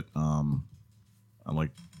game, but I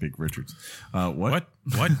like Big Richards. What?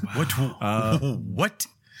 What?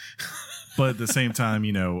 But at the same time,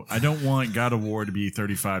 I don't want God of War to be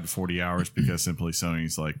 35 to 40 hours because simply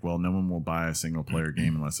Sony's like, well, no one will buy a single player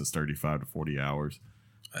game unless it's 35 to 40 hours.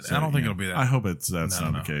 So, I don't think it'll be that. I hope that's not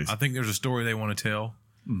the case. I think there's a story they want to tell,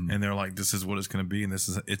 and they're like, this is what it's going to be, and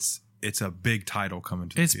it's a big title coming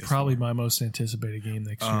to It's the PS4. probably my most anticipated game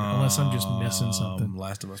next year, unless I'm just missing something.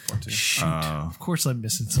 Last of Us Part 2. Shoot, of course I'm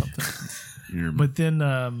missing something. You're But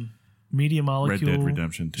then Media Molecule Red Dead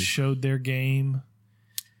Redemption 2. showed their game.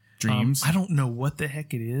 Dreams. I don't know what the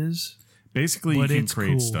heck it is. Basically, you but can it's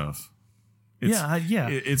create cool. stuff.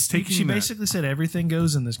 It's taking She that- basically said everything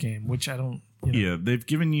goes in this game, which I don't. Yeah, they've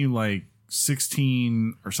given you like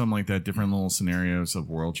 16 or something like that, different little scenarios of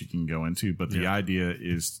worlds you can go into. But the idea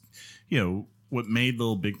is, what made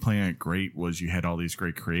Little Big Planet great was you had all these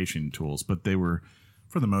great creation tools, but they were,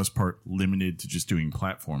 for the most part, limited to just doing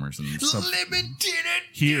platformers and stuff.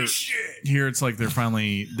 Here it's like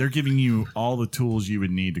they're giving you all the tools you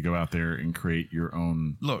would need to go out there and create your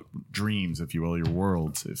own dreams, if you will, your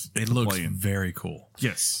worlds. It looks very cool.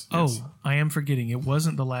 Yes. Oh, I am forgetting. It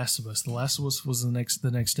wasn't The Last of Us. The Last of Us was the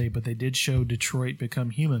next day, but they did show Detroit Become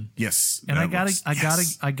Human. Yes. And I gotta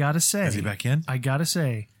say, Is he back in? I gotta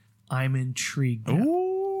say, I'm intrigued. now.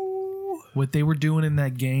 Ooh. What they were doing in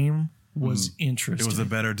that game was interesting. It was a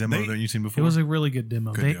better demo than you've seen before. It was a really good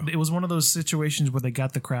demo. deal. It was one of those situations where they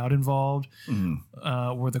got the crowd involved,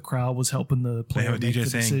 where the crowd was helping the They player have a make DJ the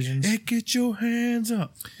saying, decisions. "Hey, get your hands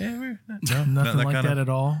up." No, Nothing like kind that of- at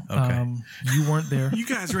all. Okay. You weren't there, You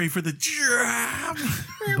guys ready for the job?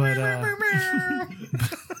 but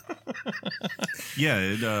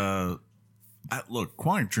Look,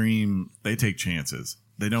 Quantic Dream, they take chances.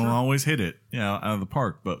 They don't always hit it, out of the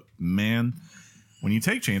park. But man, when you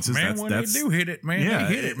take chances, Man, that's when they do hit it, man,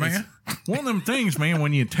 they hit it, man. it's one of them things, man.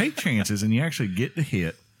 When you take chances and you actually get to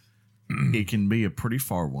hit, it can be a pretty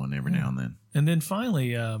far one every now and then. and then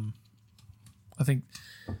finally, I think.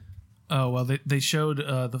 Oh well, they showed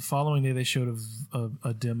the following day. They showed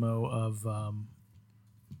a demo of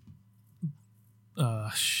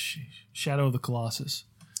Shadow of the Colossus.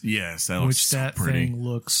 Yes, that looks so pretty. Thing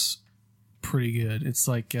looks pretty good. It's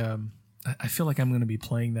like I feel like I'm going to be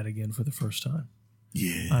playing that again for the first time.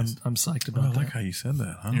 Yes. I'm psyched I about like that. how you said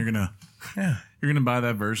that, huh? You're gonna buy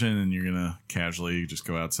that version, and you're gonna casually just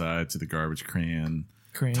go outside to the garbage can.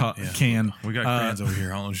 Can We got crayons over here.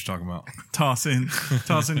 I don't know what you're talking about. toss in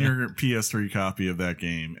your PS3 copy of that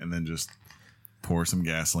game, and then just pour some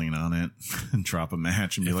gasoline on it and drop a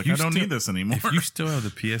match and be like, I don't need this anymore. If you still have the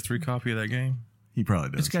PS3 copy of that game, He probably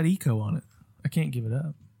does. It's got eco on it. I can't give it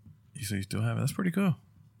up. you say you still have it. That's pretty cool.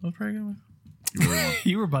 That's pretty good. You really want.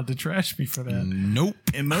 You were about to trash me for that. Nope.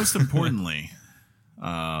 And most importantly,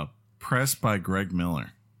 pressed by Greg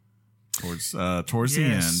Miller towards the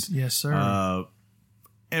end. Yes, sir.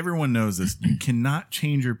 Everyone knows this. You cannot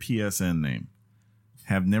change your PSN name.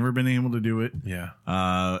 Have never been able to do it.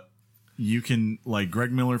 Yeah. You can, like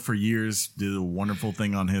Greg Miller for years did a wonderful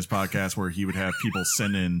thing on his podcast where he would have people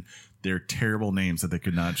send in their terrible names that they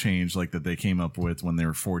could not change, like that they came up with when they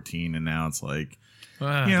were 14, and now it's like,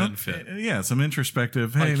 Doesn't fit. yeah, some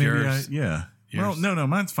introspective. Hey, Like maybe yours. yeah. Well, Yours. no,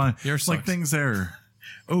 mine's fine. Yours It's like sucks. things there.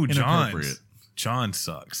 Oh, Inappropriate. John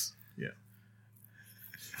sucks. Yeah.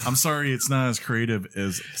 I'm sorry, it's not as creative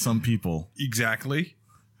as some people Exactly.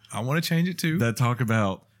 I want to change it too. that talk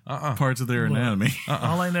about parts of their anatomy.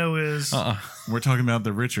 All I know is We're talking about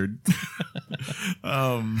the Richard.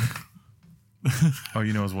 Oh,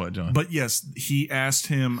 you know is what, John? But yes, he asked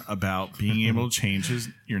him about being able to change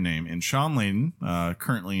your name. And Sean Layden,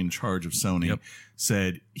 currently in charge of Sony,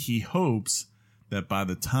 said he hopes that by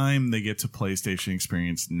the time they get to PlayStation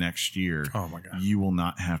Experience next year, Oh my God. you will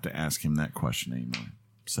not have to ask him that question anymore.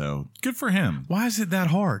 So good for him. Why is it that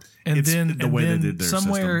hard? and It's then the way they then did their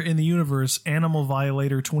somewhere system. in the universe, Animal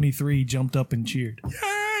Violator 23 jumped up and cheered. Yay!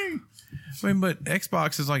 I mean, but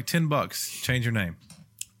Xbox is like $10. Change your name.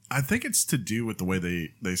 I think it's to do with the way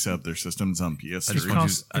they set up their systems on PS3. I just It want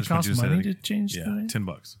costs, I it just want costs you to say money that to change Yeah, the name?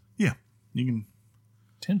 $10. Yeah, you can.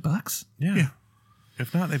 $10? Yeah. Yeah.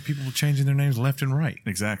 If not, they people changing their names left and right.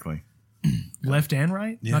 Exactly. Left and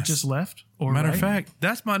right? Not Yes. just left? Or Matter right? of fact,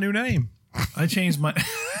 that's my new name. I changed my...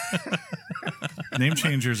 Name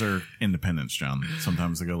changers are independents, John.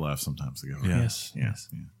 Sometimes they go left, sometimes they go right. Yeah. Yes. Yeah.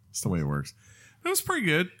 It's the way it works. It was pretty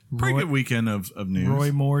good. Pretty good weekend of news.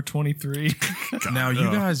 Roy Moore 23. Now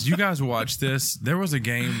you guys watch this. There was a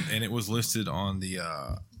game and it was listed on the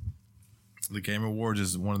Game Awards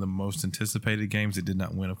as one of the most anticipated games. It did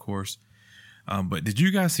not win, of course. But did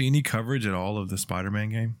you guys see any coverage at all of the Spider-Man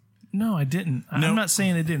game? No, I didn't. I'm not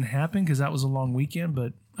saying it didn't happen because that was a long weekend,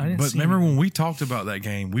 but I didn't. But remember when we talked about that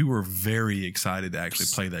game, we were very excited to actually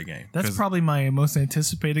play that game. That's probably my most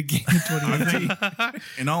anticipated game in 2018.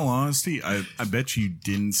 In all honesty, I bet you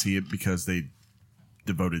didn't see it because they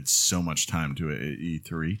devoted so much time to it at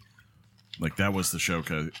E3. Like that was the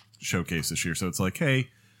showcase this year. So it's like, hey,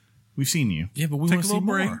 we've seen you. Yeah, but we want to see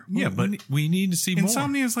more. Yeah, but we need to see more.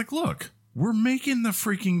 Insomnia's like, look, we're making the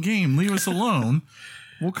freaking game. Leave us alone.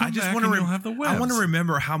 We'll come back and you'll have the webs. I want to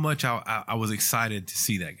remember how much I was excited to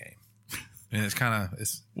see that game. And it's kind of...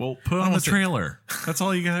 Well, put on the trailer. That's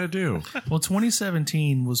all you got to do. Well,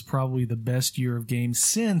 2017 was probably the best year of games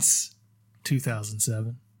since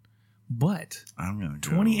 2007. But I'm gonna go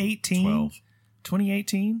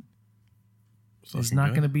 2018 is not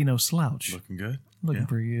going to be no slouch. Looking good. Looking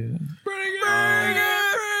pretty good. Pretty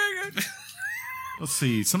good. Let's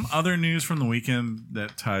see. Some other news from the weekend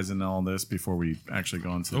that ties into all this before we actually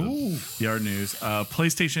go into the VR news.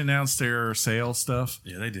 PlayStation announced their sales stuff.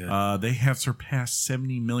 Yeah, they did. They have surpassed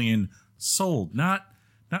 70 million sold. Not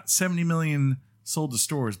 70 million sold to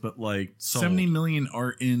stores, but like 70 million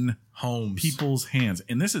are in homes, people's hands.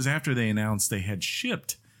 And this is after they announced they had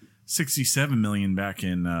shipped 67 million back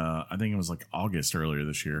in, I think it was like August earlier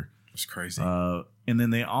this year. It's crazy. And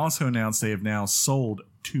then they also announced they have now sold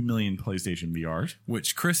 2 million PlayStation VRs.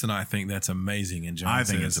 Which Chris and I think that's amazing. And John I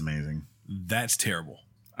think it's amazing. That's terrible.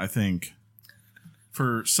 I think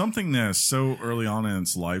for something that's so early on in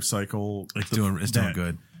its life cycle, it's doing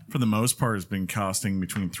good. For the most part, it's been costing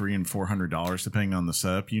between $300 and $400 depending on the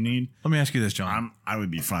setup you need. Let me ask you this, John. I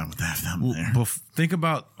would be fine with that. There. Think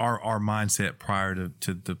about our mindset prior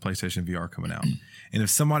to the PlayStation VR coming out. And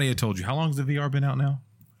if somebody had told you, how long has the VR been out now?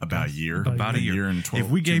 About a year. About a year and 12.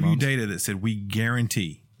 If we gave you data that said we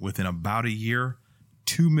guarantee within about a year,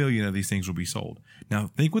 2 million of these things will be sold. Now,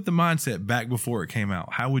 think with the mindset back before it came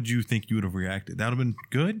out. How would you think you would have reacted? That would have been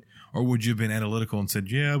good? Or would you have been analytical and said,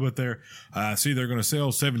 yeah, but they're going to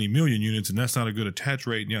sell 70 million units and that's not a good attach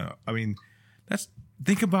rate. Yeah, I mean,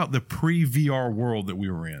 think about the pre-VR world that we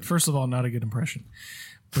were in. First of all, not a good impression.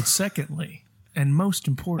 But secondly, and most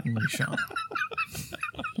importantly, Sean.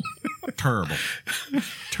 Terrible,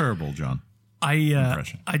 John.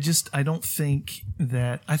 I don't think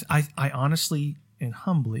that I honestly and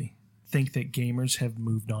humbly think that gamers have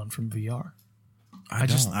moved on from VR. I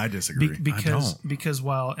disagree. Because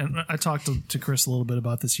while, and I talked to Chris a little bit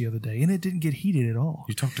about this the other day, and it didn't get heated at all.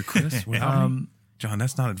 You talked to Chris? John,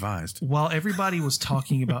 that's not advised. While everybody was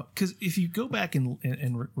talking about, because if you go back and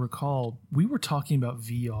recall, we were talking about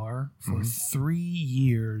VR for 3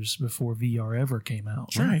 years before VR ever came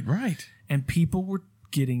out. Right. And people were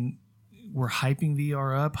hyping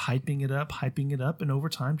VR up, hyping it up, and over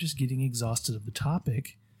time just getting exhausted of the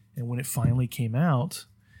topic. And when it finally came out,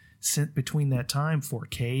 between that time,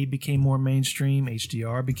 4K became more mainstream,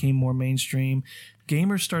 HDR became more mainstream.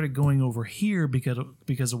 Gamers started going over here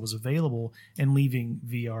because it was available and leaving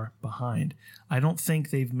VR behind. I don't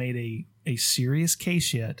think they've made a serious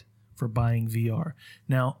case yet for buying VR.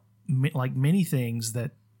 Now, like many things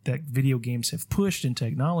that video games have pushed in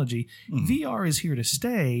technology, VR is here to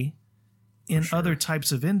stay in other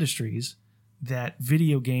types of industries that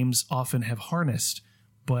video games often have harnessed.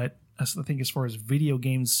 But I think as far as video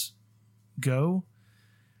games go,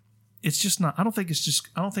 it's just not. I don't think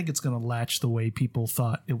it's going to latch the way people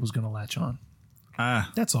thought it was going to latch on.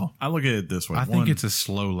 That's all. I look at it this way. I think it's a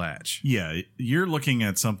slow latch. Yeah, you're looking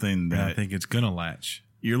at something that I think it's going to latch.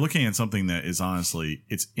 You're looking at something that is honestly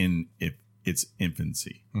it's in its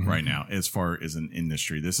infancy right now as far as an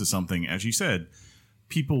industry. This is something, as you said,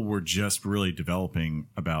 people were just really developing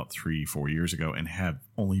about 3-4 years ago and have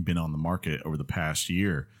only been on the market over the past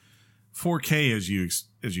year. 4K, as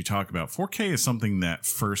you talk about, 4K is something that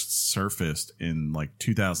first surfaced in like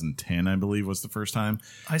 2010, I believe, was the first time.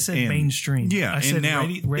 I said mainstream. Yeah, I said now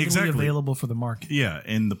readily available for the market. Yeah,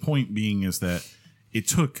 and the point being is that it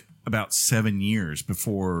took about 7 years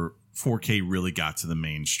before 4K really got to the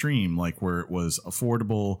mainstream, like where it was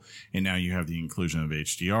affordable, and now you have the inclusion of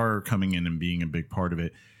HDR coming in and being a big part of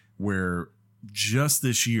it, where just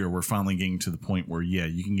this year we're finally getting to the point where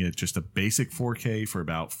you can get just a basic 4K for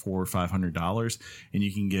about $400 or $500, and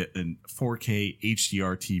you can get a 4K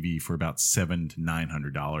HDR TV for about $700 to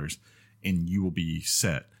 $900, and you will be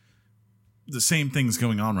set. The same thing's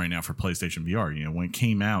going on right now for PlayStation VR. You know, when it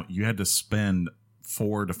came out, you had to spend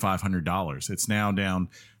 $400 to $500. It's now down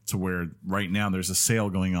to where right now there's a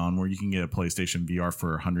sale going on where you can get a PlayStation VR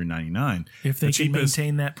for $199. If they can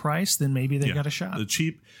maintain that price, then maybe they got a shot.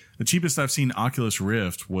 The cheapest I've seen Oculus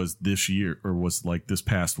Rift was this year, or was like this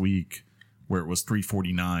past week, where it was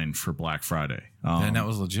 $349 for Black Friday. And that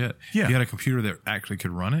was legit. Yeah. If you had a computer that actually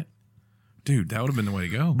could run it, dude, that would have been the way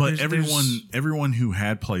to go. But everyone who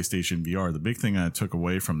had PlayStation VR, the big thing I took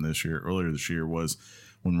away from earlier this year, was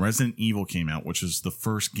when Resident Evil came out, which is the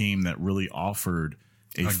first game that really offered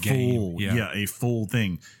a full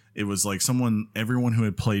thing. It was like everyone who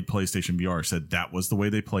had played PlayStation VR said that was the way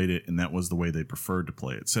they played it, and that was the way they preferred to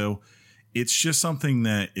play it. So it's just something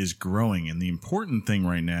that is growing. And the important thing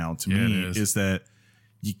right now to me is that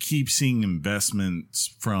you keep seeing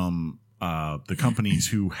investments from the companies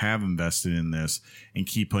who have invested in this and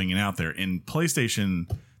keep putting it out there. And PlayStation,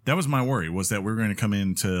 that was my worry, was that we're going to come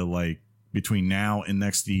into like between now and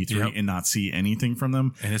next E3 and not see anything from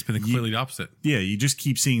them. And it's been completely opposite. Yeah, you just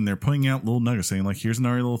keep seeing they're putting out little nuggets saying like, here's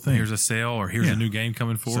another little thing. Here's a sale, or here's a new game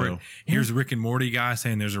coming for it. Here's a Rick and Morty guy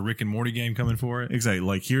saying there's a Rick and Morty game coming for it. Exactly.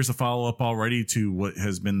 Like here's a follow-up already to what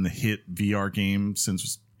has been the hit VR game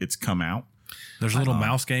since it's come out. There's a little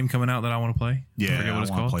mouse game coming out that I want to play. Yeah, I want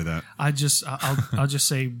to play that. I'll just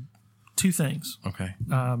say two things. Okay.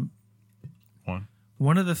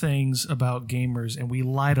 One of the things about gamers, and we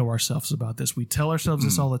lie to ourselves about this. We tell ourselves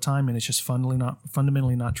this all the time, and it's just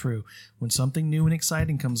fundamentally not true. When something new and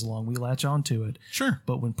exciting comes along, we latch onto it. Sure.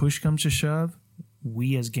 But when push comes to shove,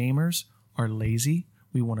 we as gamers are lazy.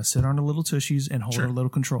 We want to sit on our little tushies and hold our little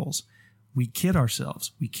controls. We kid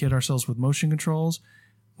ourselves. We kid ourselves with motion controls.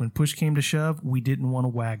 When push came to shove, we didn't want to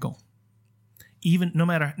waggle. Even no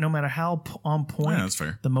matter how on point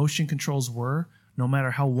the motion controls were, no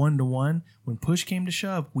matter how one-to-one, when push came to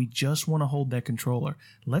shove, we just want to hold that controller.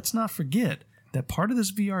 Let's not forget that part of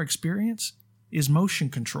this VR experience is motion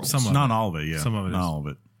controls. Not all of it, yeah. Some of it not is. all of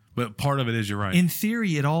it. But part of it is, you're right. In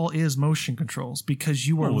theory, it all is motion controls because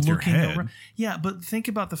you are looking around. Yeah, but think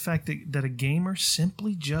about the fact that a gamer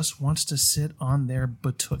simply just wants to sit on their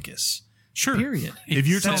batuckus. Sure. Period. If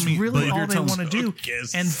you're That's telling me, really all they want to do.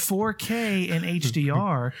 And 4K and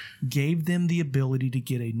HDR gave them the ability to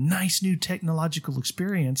get a nice new technological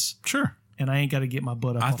experience. Sure. And I ain't got to get my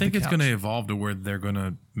butt up. I think it's going to evolve to where they're going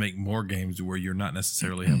to make more games where you're not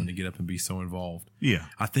necessarily having to get up and be so involved. Yeah.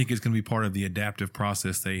 I think it's going to be part of the adaptive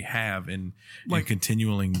process they have in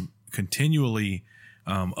continually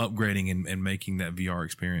upgrading and making that VR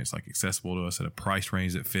experience like accessible to us at a price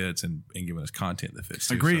range that fits and giving us content that fits.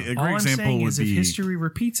 A great example would be if history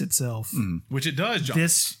repeats itself, which it does, John.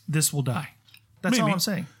 This will die. That's all I'm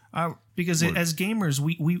saying. Because as gamers,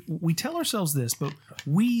 we tell ourselves this, but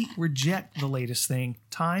we reject the latest thing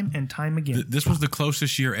time and time again. This was the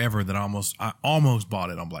closest year ever that I almost bought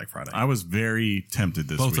it on Black Friday. I was very tempted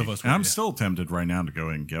this week. Both of us were, and I'm still tempted right now to go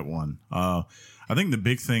and get one. I think the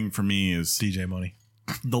big thing for me is DJ money.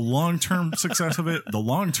 The long-term success of it. The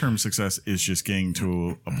long-term success is just getting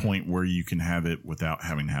to a point where you can have it without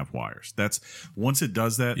having to have wires. Once it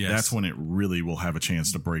does that, that's when it really will have a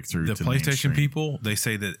chance to break through. The to PlayStation people, they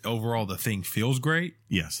say that overall the thing feels great.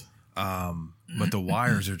 Yes. But the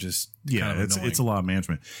wires are just kind of it's a lot of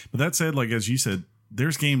management. But that said, like as you said,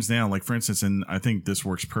 there's games now, like for instance, and I think this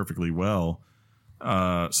works perfectly well.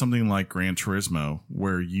 Something like Gran Turismo,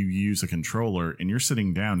 where you use a controller and you're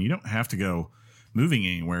sitting down, you don't have to go moving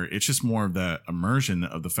anywhere. It's just more of that immersion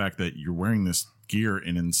of the fact that you're wearing this gear,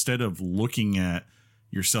 and instead of looking at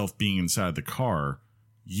yourself being inside the car,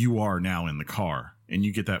 you are now in the car, and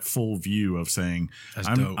you get that full view of saying,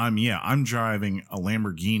 I'm driving a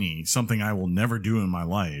Lamborghini, something I will never do in my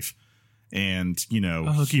life. And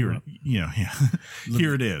here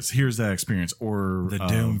it is. Here's that experience. Or the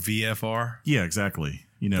Doom VFR. Yeah, exactly.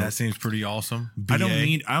 That seems pretty awesome. I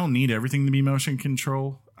don't need everything to be motion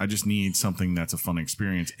control. I just need something that's a fun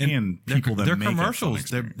experience and people that make commercials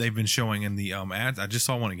they've been showing in the ads. I just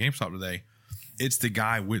saw one at GameStop today. It's the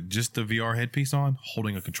guy with just the VR headpiece on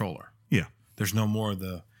holding a controller. Yeah. There's no more of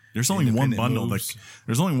the There's only one bundle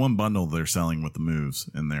there's only one bundle they're selling with the moves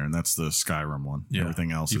in there, and that's the Skyrim one. Yeah.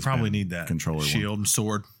 Everything else you probably need that controller shield one. And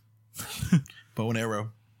sword. Bow and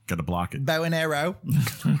arrow. Got to block it. Bow and arrow.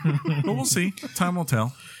 But we'll see. Time will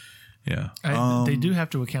tell. Yeah. They do have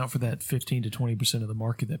to account for that 15 to 20% of the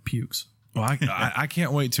market that pukes. Well, I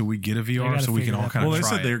can't wait till we get a VR so we can all kind of try it. Well, they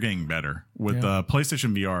said they're getting better. With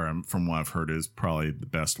PlayStation VR, from what I've heard, is probably the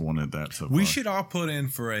best one at that so far. We should all put in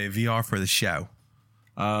for a VR for the show.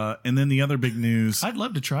 And then the other big news... I'd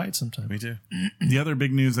love to try it sometime. Me too. The other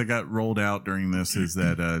big news that got rolled out during this is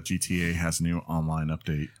that GTA has a new online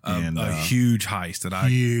update. And a huge heist that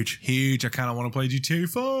Huge. I kind of want to play GTA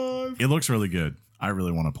 5. It looks really good. I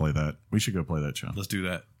really want to play that. We should go play that, Sean. Let's do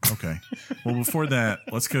that. Okay. Well, before that,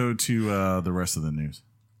 let's go to the rest of the news.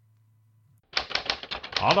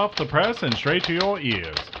 Hot off the press and straight to your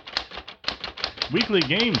ears. Weekly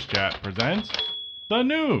Games Chat presents the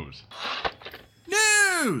news.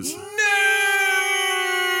 news.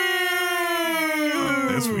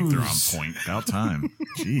 This week they're on point. About time.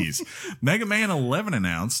 Jeez. Mega Man 11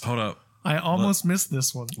 announced. Hold up. I almost missed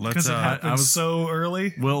this one because it happened so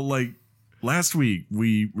early. Well, like last week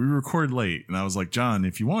we recorded late, and I was like, John,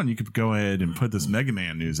 if you want, you could go ahead and put this Mega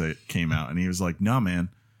Man news that came out. And he was like, no, man,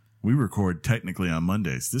 we record technically on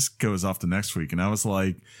Mondays. This goes off to next week. And I was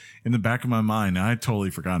like, in the back of my mind, I had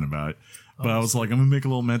totally forgotten about it. But I was like, I'm going to make a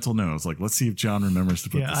little mental note. I was like, let's see if John remembers to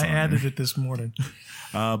put this on. I added there. it this morning.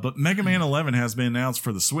 But Mega Man 11 has been announced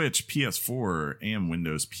for the Switch, PS4, and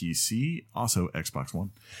Windows PC, also Xbox One.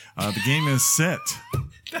 The game is set.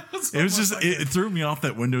 It threw me off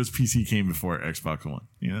that Windows PC came before Xbox One.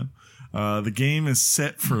 You know, the game is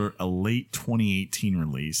set for a late 2018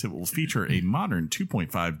 release. It will feature a modern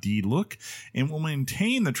 2.5D look and will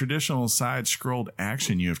maintain the traditional side-scrolled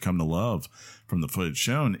action you have come to love. From the footage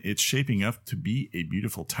shown, it's shaping up to be a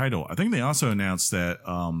beautiful title. I think they also announced that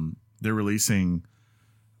they're releasing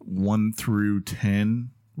 1 through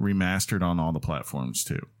 10 remastered on all the platforms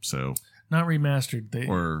too. So not remastered.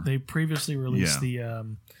 They previously released the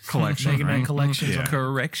collection, Mega Man collection. Yeah.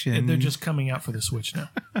 Correction. And they're just coming out for the Switch now.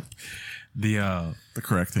 The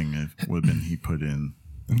correct thing would have been he put in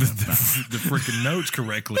the freaking notes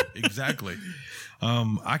correctly. Exactly.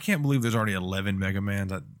 I can't believe there's already 11 Mega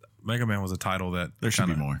Mans. Mega Man was a title that there should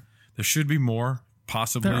be more. There should be more,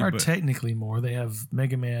 possibly. There are technically more. They have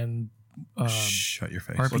Mega Man shut your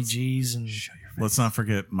face. RPGs and let's not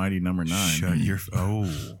forget Mighty Number 9. Shut your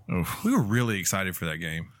we were really excited for that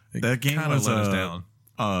game. That game was let us down.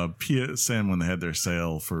 PSN when they had their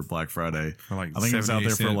sale for Black Friday. For like I think it was out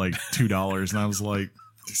there for like $2, and I was like,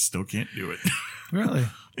 I still can't do it. Really?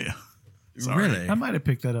 Yeah. Sorry. Really? I might have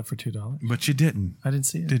picked that up for $2. But you didn't. I didn't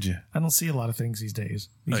see it. Did you? I don't see a lot of things these days.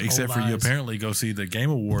 Except for you apparently go see the Game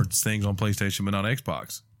Awards things on PlayStation, but not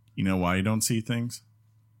Xbox. You know why you don't see things?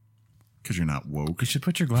 Because you're not woke. You should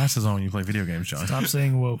put your glasses on when you play video games, John. Stop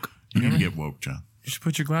saying woke. You need to get woke, John. You should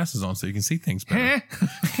put your glasses on so you can see things better.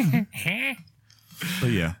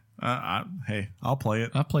 But yeah, hey, I'll play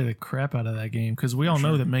it. I play the crap out of that game because we all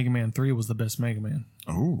know that Mega Man 3 was the best Mega Man.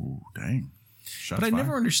 Oh, dang. But I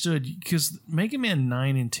never understood because Mega Man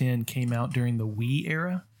 9 and 10 came out during the Wii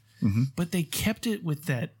era, but they kept it with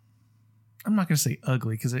that. I'm not going to say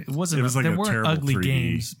ugly because it wasn't. It was like there weren't ugly 3D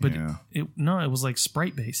games, but it was like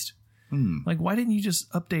sprite based. Like, why didn't you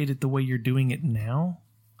just update it the way you're doing it now?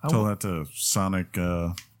 Tell that to Sonic.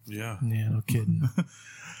 Yeah, no kidding.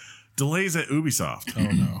 Delays at Ubisoft.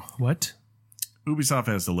 Oh no, what? Ubisoft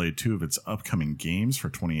has delayed 2 of its upcoming games for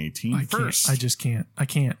 2018. I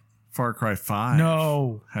can't. Far Cry 5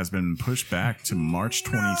 No. has been pushed back to March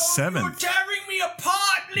 27th. You're tearing me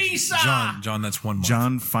apart, Lisa. John, that's 1 month.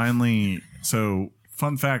 John finally. So,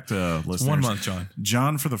 fun fact, listeners. 1 month, John.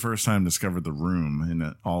 John, for the first time, discovered The Room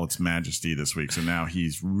in all its majesty this week. So now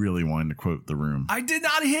he's really wanting to quote The Room. I did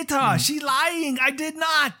not hit her. She's lying. I did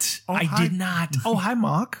not. Did not. Oh, hi,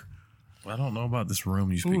 Mark. I don't know about this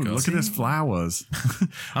room you speak of. Look at this flowers.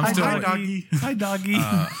 I'm still Hi, doggy. Hi, doggy.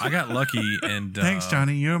 I got lucky and Thanks,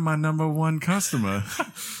 Johnny. You're my number 1 customer.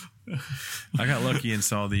 I got lucky and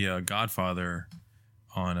saw the Godfather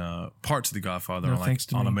on parts of the Godfather No, thanks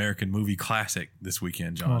to on me. American Movie Classic this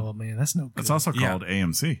weekend, John. Oh man, that's no good. It's also called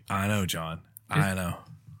AMC. I know, John. I know.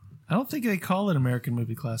 I don't think they call it American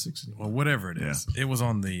Movie Classics anymore. Well, whatever it is, it was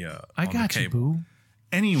on the. I on got the you, cable. boo.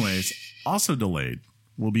 Anyways, also delayed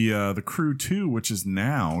will be The Crew 2, which is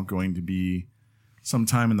now going to be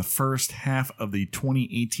sometime in the first half of the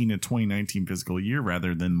 2018 to 2019 fiscal year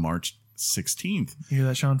rather than March 16th. You hear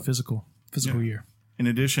that, Sean? Physical year. In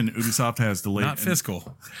addition, Ubisoft has delayed... Not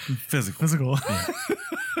fiscal. Physical.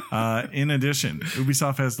 In addition,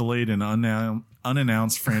 Ubisoft has delayed an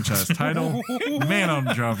unannounced franchise title. Man, I'm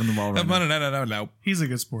dropping the ball right now. No. He's a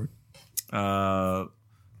good sport.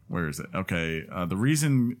 Where is it? Okay. The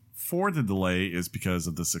reason for the delay is because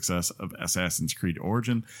of the success of Assassin's Creed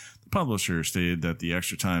Origin. The publisher stated that the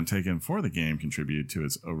extra time taken for the game contributed to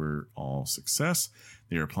its overall success.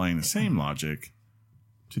 They are applying the same logic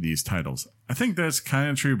to these titles. I think that's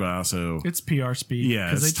kind of true, but also... It's PR speak.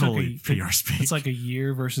 Yeah, it's totally PR speak. It's like a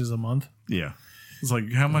year versus a month. Yeah. It's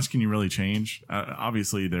like, how much can you really change?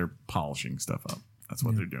 Obviously, they're polishing stuff up. That's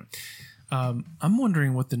what they're doing. I'm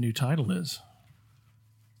wondering what the new title is.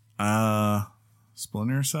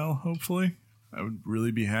 Splinter Cell, hopefully. I would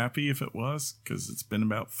really be happy if it was, because it's been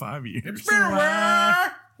about 5 years.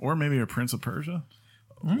 Or maybe a Prince of Persia.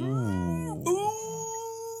 Ooh.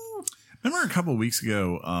 Remember a couple of weeks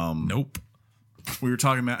ago, Nope. we were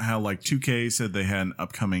talking about how like 2K said they had an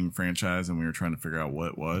upcoming franchise and we were trying to figure out what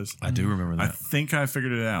it was. I do remember I that. think I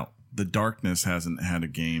figured it out. The Darkness hasn't had a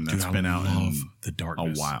game that's Dude, been out in The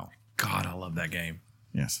Darkness. a while. God, I love that game.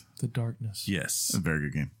 Yes, The Darkness. Yes, a very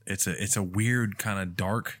good game. it's a weird kind of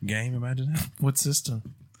dark game. Imagine that. What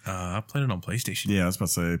system? I played it on PlayStation. Yeah, I was about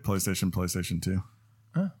to say PlayStation 2.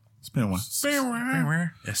 It's been a while.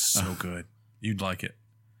 It's so good. You'd like it.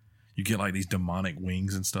 You get like these demonic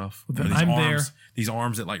wings and stuff. Well, These I'm arms, there. These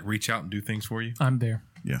arms that like reach out and do things for you. I'm there.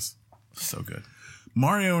 Yes. So good.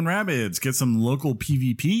 Mario and Rabbids get some local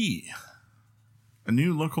PvP. A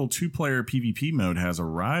new local 2-player PvP mode has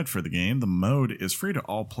arrived for the game. The mode is free to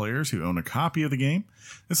all players who own a copy of the game.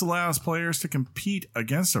 This allows players to compete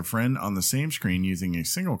against a friend on the same screen using a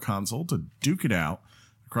single console to duke it out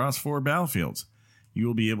across 4 battlefields. You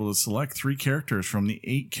will be able to select 3 characters from the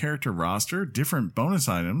 8-character roster. Different bonus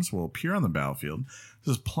items will appear on the battlefield,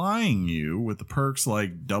 supplying you with the perks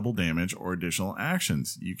like double damage or additional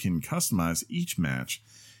actions. You can customize each match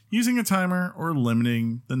using a timer or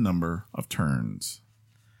limiting the number of turns.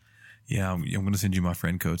 Yeah, I'm going to send you my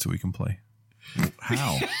friend code so we can play.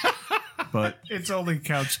 How? But It's only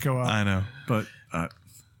couch co-op. I know. but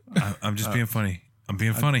I'm just being funny. I'm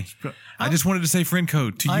being funny. I just wanted to say friend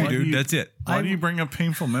code to you, dude. That's it. why do you bring up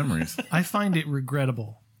painful memories? I find it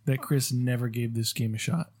regrettable that Chris never gave this game a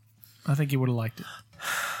shot. I think he would have liked it.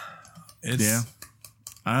 It's, Yeah.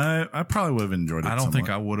 I probably would have enjoyed it. I don't think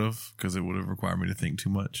somewhat. I would have because it would have required me to think too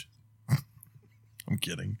much. I'm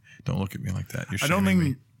kidding. Don't look at me like that. You're I don't shaming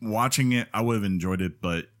think watching it I would have enjoyed it,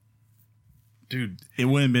 but dude. it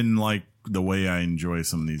wouldn't have been like the way I enjoy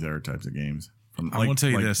some of these other types of games. I wanna tell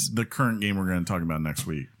you this. The current game we're going to talk about next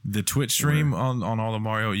week. The Twitch stream on all the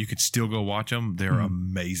Mario, you could still go watch them. They're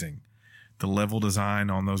amazing. The level design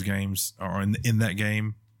on those games or in that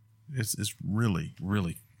game is really,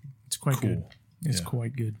 really It's quite cool. good. It's Yeah.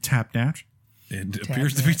 quite good. Tap Natch. It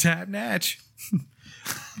appears to be Tap Natch.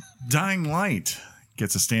 Dying Light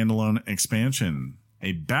gets a standalone expansion.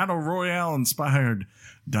 A Battle Royale inspired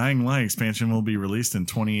Dying Light expansion will be released in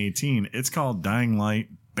 2018. It's called Dying Light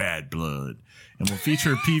Bad Blood and will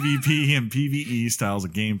feature PvP and PvE styles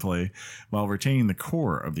of gameplay while retaining the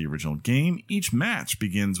core of the original game. Each match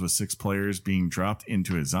begins with 6 players being dropped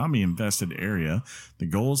into a zombie-infested area. The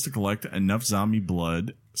goal is to collect enough zombie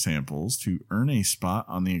blood samples to earn a spot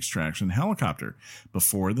on the extraction helicopter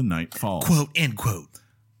before the night falls. Quote, end quote.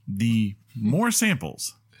 The more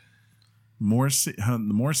samples, the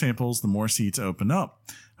more samples, the more seats open up.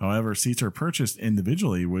 However, seats are purchased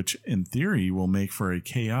individually, which in theory will make for a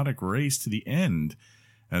chaotic race to the end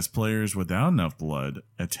as players without enough blood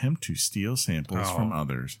attempt to steal samples from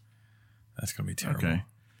others. That's going to be terrible. Okay.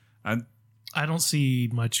 I don't see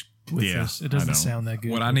much with Yeah, this. It I doesn't don't. sound that good.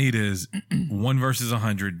 What I need is 1 versus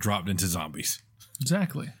 100 dropped into zombies.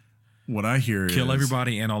 Exactly. What I hear is Kill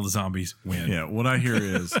everybody and all the zombies win. Yeah, what I hear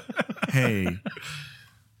is, hey,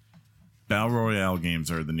 Battle Royale games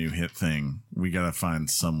are the new hit thing. We got to find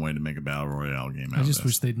some way to make a Battle Royale game out I of just this.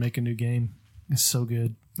 wish they'd make a new game. It's so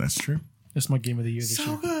good. That's true. It's my game of the year this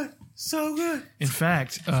year. good. So good. In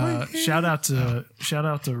fact, shout out to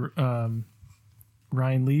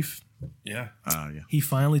Ryan Leaf. Yeah. Yeah. He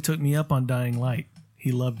finally took me up on Dying Light.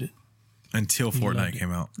 He loved it. Until loved Fortnite it.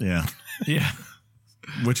 came out. Yeah. Yeah,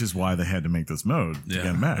 Which is why they had to make this mode to Yeah. get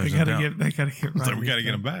him back. There's they gotta no doubt. get. They gotta get. Ryan So we Leaf got to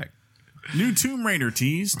get back. them back. New Tomb Raider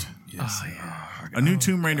teased. Yes. A new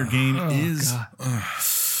Tomb Raider game is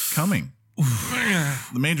coming.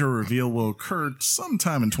 The major reveal will occur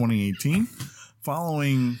sometime in 2018.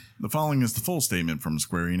 The following is the full statement from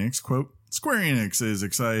Square Enix. Quote, Square Enix is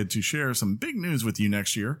excited to share some big news with you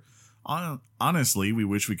next year. Honestly, we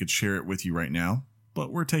wish we could share it with you right now,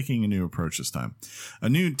 but we're taking a new approach this time. A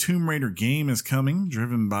new Tomb Raider game is coming,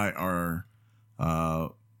 driven by our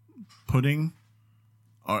pudding.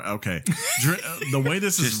 Okay. The way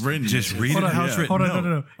this is written. just read it how it's written. Hold on,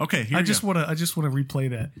 no. Okay, here I you just go. want to replay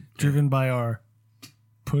that. Driven by our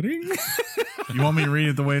pudding. You want me to read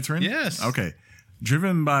it the way it's written? Yes. Okay.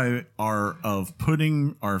 Driven by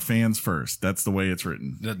putting our fans first. That's the way it's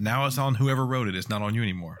written. Now it's on whoever wrote it. It's not on you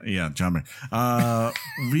anymore. Yeah, John Mayer.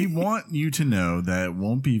 We want you to know that it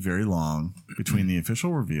won't be very long between the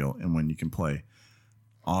official reveal and when you can play.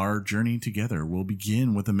 Our journey together will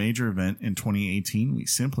begin with a major event in 2018. We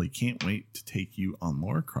simply can't wait to take you on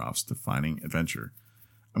Lara Croft's defining adventure.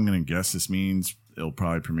 I'm going to guess this means it'll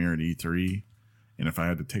probably premiere at E3. And if I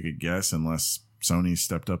had to take a guess, unless Sony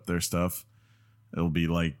stepped up their stuff, it'll be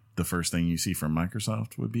like the first thing you see from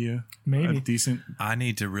Microsoft would be a decent. I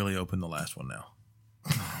need to really open the last one now.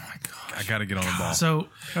 Oh my god! I got to get on the ball. So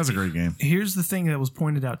That's a great game. here's the thing that was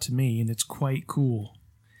pointed out to me, and it's quite cool.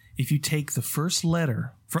 If you take the first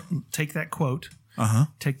letter, take that quote,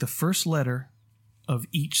 take the first letter of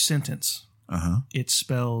each sentence, it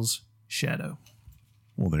spells shadow.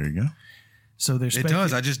 Well, there you go. So they're It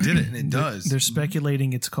does. I just did it, and it does. They're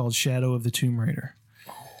speculating it's called Shadow of the Tomb Raider.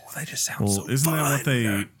 Oh, that just sounds Well, so isn't that fun. what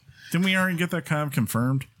they? Didn't we already get that kind of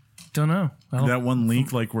confirmed? Don't know. I don't, That one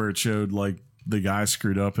leak, like where it showed like the guy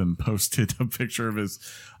screwed up and posted a picture of his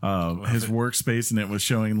workspace, and it was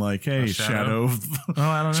showing like, "Hey, shadow? I don't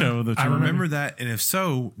know. Shadow of the I Tomb remember Raider. that, and if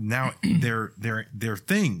so, now their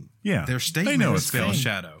thing, Yeah, their they statement know is it's spelled coming.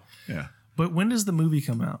 shadow. Yeah, But when does the movie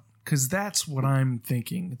come out? Because that's what I'm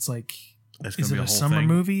thinking. It's like, It's gonna is be it a a whole summer thing.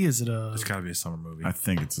 movie? Is it a? It's got to be a summer movie I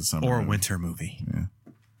think it's a summer or a movie. winter movie. Yeah.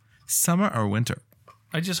 Summer or winter?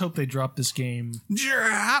 I just hope they drop this game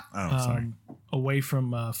Oh, sorry. away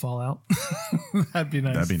from Fallout. That'd be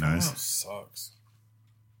nice. That'd be nice. Sucks.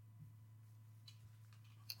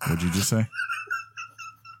 What'd you just say?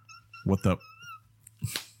 What the?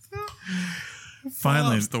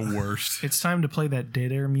 Finally, It's the worst. It's time to play that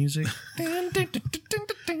Dead Air music.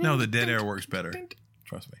 No, the dead air works better.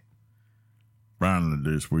 Trust me. finally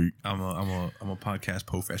this week. I'm a podcast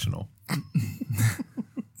professional.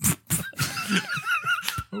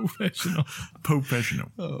 Professional.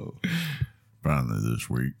 Oh, Finally this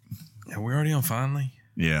week. yeah, we're already on finally.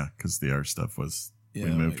 Yeah, because the art stuff was we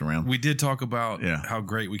moved around. We did talk about Yeah. how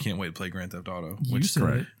great we can't wait to play Grand Theft Auto. You Which said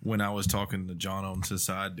it. when I was talking to John on his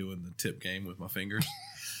side doing the tip game with my fingers,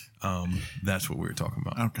 that's what we were talking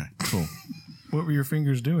about. Okay, cool. What were your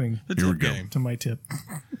fingers doing The Here we tip go. game. to my tip?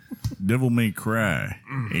 Devil May Cry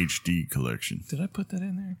HD Collection. Did I put that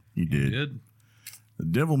in there? You did. Did The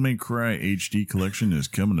Devil May Cry HD Collection is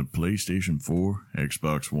coming to PlayStation 4,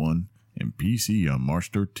 Xbox One, and PC on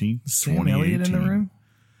March 13th, Sam 2018. Elliott in the room?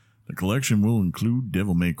 The collection will include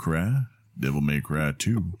Devil May Cry, Devil May Cry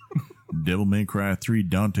 2, Devil May Cry 3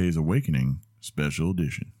 Dante's Awakening Special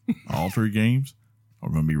Edition. All three games are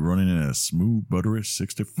going to be running at a smooth, buttery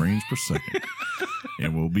 60 frames per second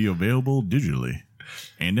and will be available digitally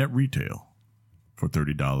and at retail for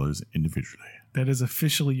 $30 individually. That is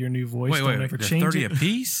officially your new voice. wait, Don't wait, ever they're change 30 it. a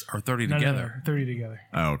piece or 30 No, together? 30 together.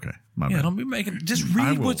 Oh, okay. My Yeah, bad. don't be making. Just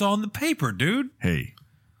I read will. what's on the paper, dude. Hey,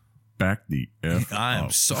 back the F I am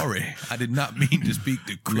up. sorry. I did not mean to speak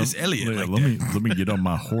to Chris Elliott like let that. me get on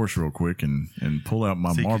my horse real quick and pull out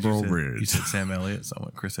my See, 'cause Marlboro you said, You Reds. said Sam Elliott, so I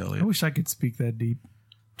went Chris I Elliott. wish I could speak that deep.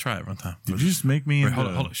 Try it one time. Did you just make me Wait, into... hold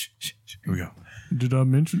on, hold on. Shh, shh, shh. Here we go. Did I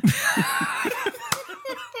mention?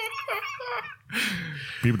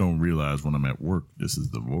 People don't realize when I'm at work, this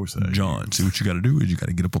is the voice I John, see what you got to do is you got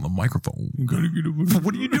to get up on the microphone.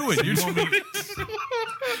 What are you doing? You're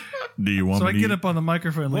Do you want So I me get to... up on the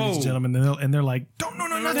microphone, ladies and Whoa. gentlemen, and they're like, "Don't, no,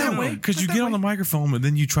 not that way. Because you get on the microphone and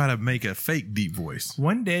then you try to make a fake deep voice.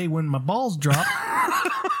 One day when my balls drop,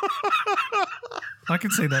 I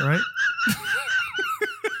can say that, right?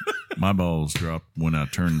 My balls dropped when I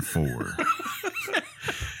turned 4.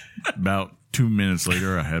 About 2 minutes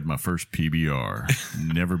later, I had my first PBR.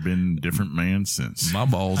 Never been a different man since. My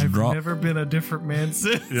balls I've dropped never been a different man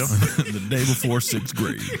since. the day before 6th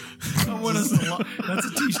grade.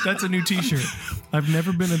 That's a new T-shirt. I've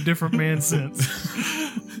never been a different man since.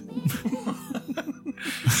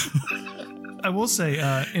 I will say,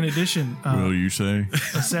 in addition, Will you say?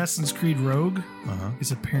 Assassin's Creed Rogue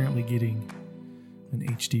is apparently getting an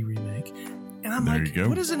HD remake. And I'm There like, you go.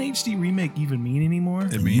 what does an HD remake even mean anymore?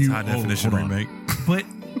 It means You- high definition hold on. remake. But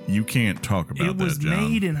You can't talk about it was that,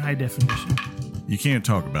 John. made in high definition. You can't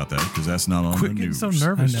talk about that because that's not on Quit the getting news. so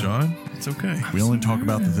nervous, I know. John. It's okay. We only talk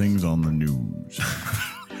about the things on the news.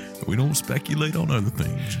 We don't speculate on other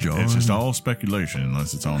things, John. It's just all speculation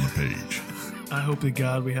unless it's on the page. I hope to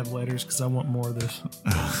God we have letters because I want more of this.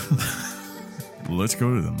 Let's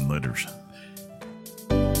go to them letters.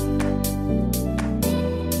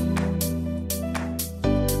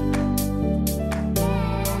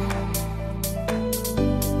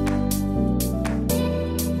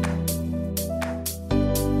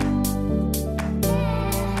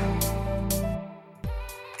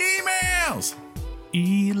 emails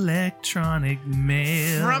Electronic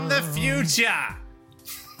mail from the future.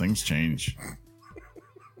 Things change.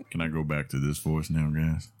 Can I go back to this voice now,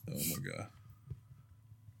 guys? Oh my god.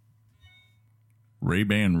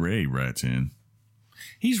 Ray-Ban Ray writes in.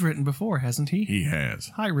 He's written before, hasn't he? He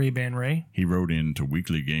has. Hi, Ray-Ban Ray. He wrote in to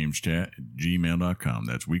weeklygameschat@gmail.com.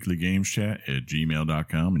 That's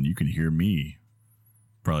weeklygameschat@gmail.com. And you can hear me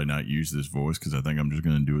probably not use this voice because I think I'm just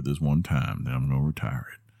going to do it this one time. Then I'm going to retire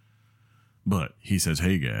it. But he says,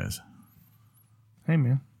 hey, guys, Hey,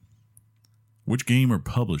 man. which game or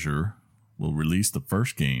publisher will release the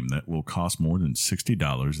first game that will cost more than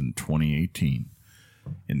 $60 in 2018?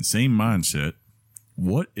 In the same mindset,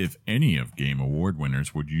 what, if any, of Game Award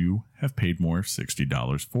winners would you have paid more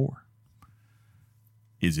 $60 for?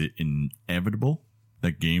 Is it inevitable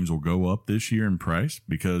that games will go up this year in price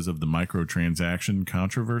because of the microtransaction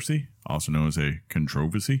controversy, also known as a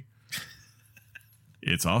controversy?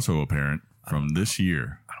 It's also apparent from this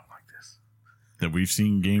year that we've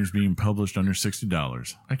seen games being published under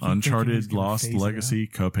 $60. Uncharted, Lost Legacy,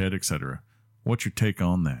 Cuphead, etc. What's your take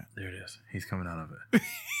on that? There it is. He's coming out of it.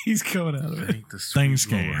 He's coming out of it. Thank the sweet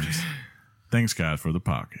Thanks, Lord. games. Thanks, guys, for the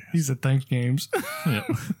podcast. He said, "Thanks, games."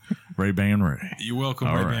 Ray-Ban Ray. You're welcome,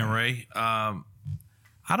 All Ray-Ban Ray. I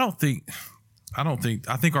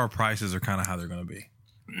think our prices are kind of how they're going to be.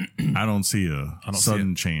 I don't see a don't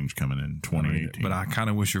sudden change coming in 2018. But I kind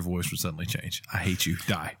of wish your voice would suddenly change. I hate you.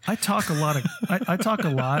 Die. I talk a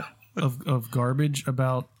lot of garbage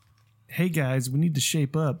about, hey guys, we need to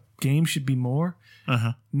shape up. Games should be more.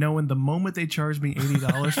 Knowing the moment they charge me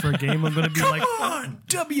 $80 for a game, I'm going to be like, on,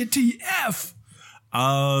 WTF?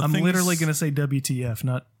 I'm literally going to say WTF,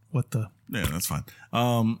 not what the. Yeah, that's fine.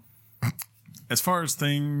 As far as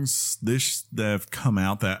things that have come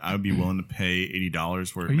out that I would be willing to pay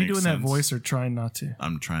 $80 where it Are you makes doing sense. that voice or trying not to?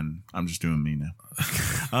 I'm just doing me now.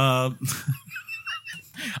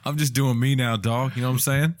 I'm just doing me now, dog. You know what I'm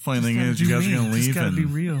saying? Funny thing is, you guys are going to leave, Just gotta and be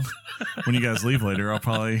real. when you guys leave later, I'll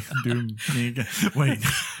probably do me again. Wait,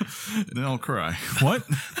 then I'll cry. What?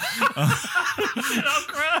 I'll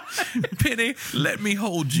cry. Penny, let me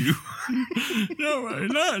hold you. No,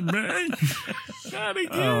 not man. Not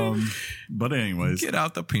again. But anyways, Get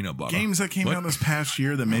out the peanut butter. games that came out this past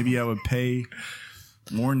year that maybe I would pay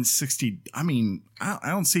more than 60. I mean, I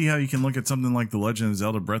don't see how you can look at something like The Legend of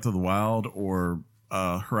Zelda Breath of the Wild or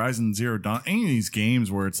Horizon Zero Dawn, any of these games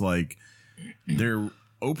where it's like they're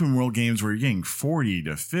open world games where you're getting 40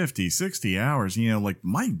 to 50, 60 hours. You know, like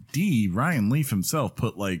Ryan Leaf himself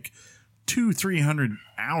put like 200-300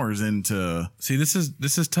 hours into See, this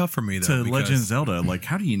is tough for me though. to Legend of Zelda. Like,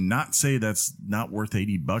 how do you not say that's not worth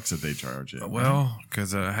 $80 if they charge it? Well,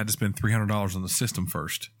 because I had to spend $300 on the system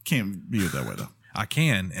first. Can't view it that way though. I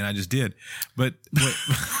can, and I just did. But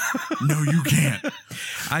No, you can't.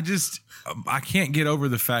 I can't get over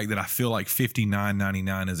the fact that I feel like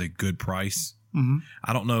 $59.99 is a good price. Mm-hmm.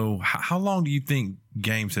 I don't know how long do you think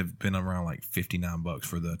games have been around like $59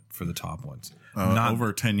 for the top ones? Not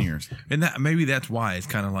Over 10 years. and that maybe that's why it's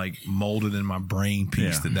kind of like molded in my brain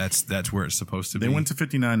piece Yeah. that's where it's supposed to be. They went to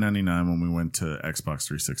 $59.99 when we went to Xbox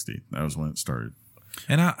 360. That was when it started.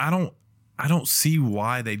 And I don't see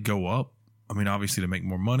why they'd go up. I mean, obviously to make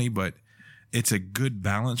more money, but it's a good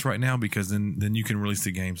balance right now because then you can release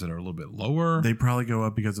the games that are a little bit lower. They probably go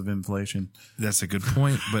up because of inflation. That's a good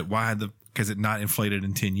point. But why because it not inflated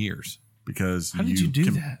in 10 years? Because How did you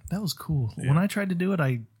do that? That was cool. When I tried to do it,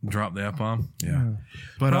 I Drop the F-bomb? Yeah.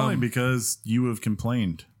 But Probably because you have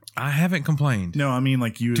complained. I haven't complained. No, I mean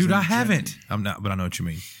like you. as Dude, a I haven't. I'm not, but I know what you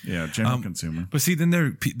mean. Yeah, general consumer. But see, then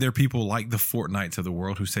there are people like the Fortnites of the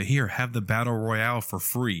world who say, here, have the Battle Royale for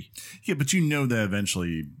free. Yeah, but you know that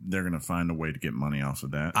eventually they're going to find a way to get money off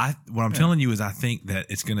of that. What I'm telling you is I think that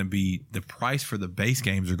it's going to be the price for the base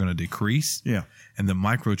games are going to decrease. Yeah. And the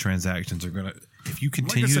microtransactions are going to, if you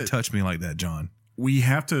continue to said- touch me like that, John. We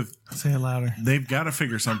have to. say it louder. They've got to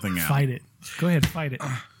figure something out. Fight it. Go ahead, fight it.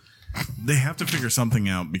 They have to figure something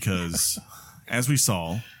out because, as we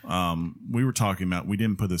saw, we were talking about. We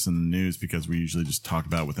didn't put this in the news because we usually just talk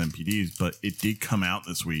about it with MPDs, but it did come out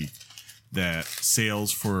this week that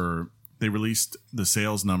they released the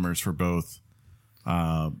sales numbers for both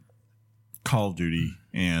Call of Duty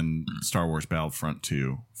and Star Wars Battlefront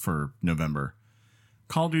 2 for November.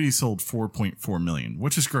 Call of Duty sold 4.4 million,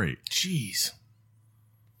 which is great. Jeez.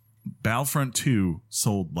 Battlefront 2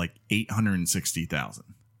 sold like 860,000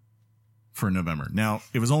 for November. Now,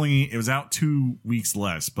 it was out 2 weeks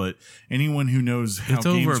less, but anyone who knows how It's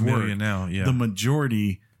games over a million work, now, yeah. the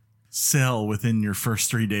majority sell within your first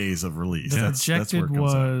 3 days of release. The That's where it projected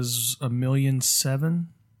comes out. was 1,007,000.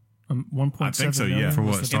 1.7 I think so, yeah. million For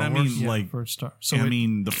was what, the Star And I Wars? mean, Yeah, like, for Star. So I it-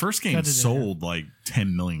 mean, the first game cut it in sold like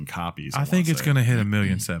 10 million copies. I think wanna it's say. going to hit 1.7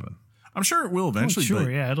 million. I'm sure it will eventually. sure,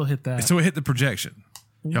 but yeah, it'll hit that. So it hit the projection.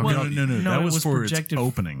 Well, no. That it was for projected. its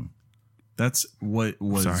opening. That's what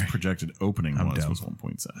was Sorry. projected opening I'm was dumb.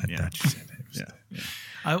 1.7. Yeah. Thought you said it.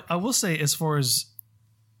 Yeah. I will say, as far as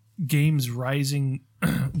games rising,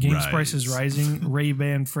 games prices rising,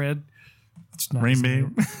 Ray-Ban Fred. It's not his Rainbow.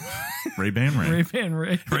 name. Ray-Ban Ray. Ray-Ban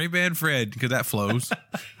Ray. Ray-Ban Fred, because that flows.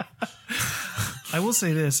 I will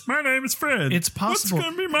say this. My name is Fred. It's possible- What's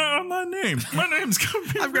going to be my online name? My name's going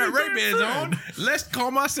to be I've got Ray-Ban Ray-Bans Fred. on. Let's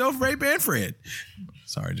call myself Ray-Ban Fred.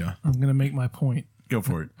 Sorry, John. I'm going to make my point. Go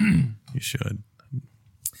for it. You should.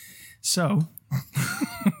 So,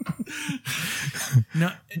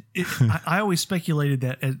 No, I always speculated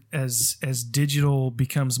that as digital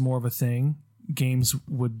becomes more of a thing, games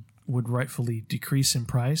would rightfully decrease in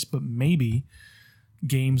price, but maybe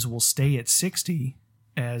games will stay at 60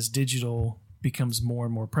 as digital becomes more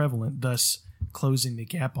and more prevalent, thus closing the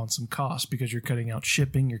gap on some costs because you're cutting out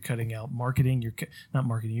shipping, you're cutting out marketing, you're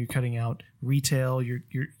cutting out retail, you're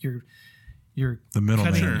the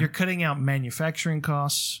middleman. You're cutting out manufacturing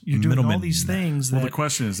costs. You're doing all these things. Well, the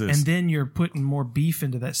question is this, and then you're putting more beef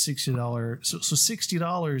into that $60. So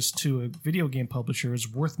 $60 to a video game publisher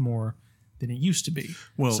is worth more than it used to be.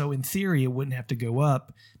 Well, so in theory, it wouldn't have to go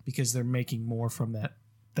up because they're making more from that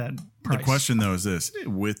price. The question though is this: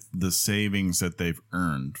 with the savings that they've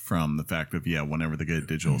earned from the fact of whenever they get a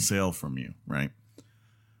digital sale from you, right?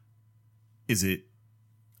 Is it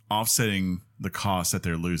offsetting the cost that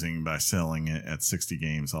they're losing by selling it at 60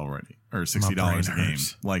 games already or $60 a game?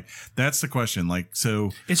 Like that's the question. Like,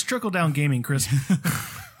 so it's trickle down gaming, Chris.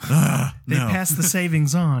 They pass the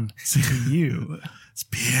savings on to you. It's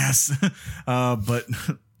BS. But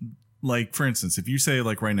like, for instance, if you say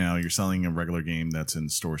like right now you're selling a regular game that's in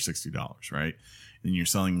store $60, right? And you're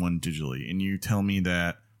selling one digitally, and you tell me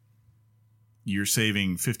that you're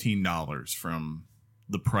saving $15 from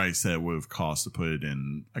the price that it would have cost to put it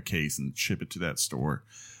in a case and ship it to that store,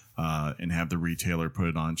 and have the retailer put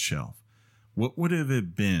it on shelf. What would have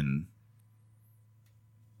it been?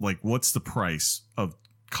 Like, what's the price of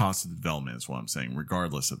cost of development is what I'm saying,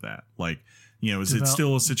 regardless of that. Like, is it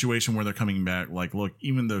still a situation where they're coming back? Like, look,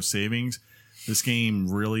 even those savings, this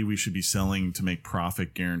game really, we should be selling to make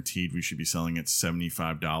profit guaranteed. We should be selling at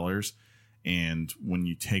 $75. And when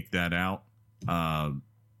you take that out,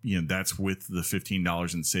 that's with the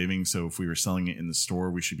 $15 in savings. So if we were selling it in the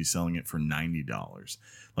store, we should be selling it for $90.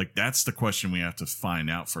 Like, that's the question we have to find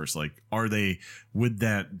out first. Like, would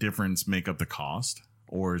that difference make up the cost?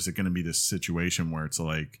 Or is it going to be this situation where it's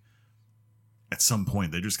like, at some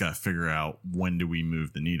point, they just got to figure out when do we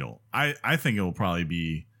move the needle? I think it will probably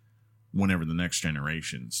be whenever the next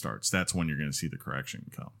generation starts. That's when you're going to see the correction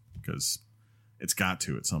come, because it's got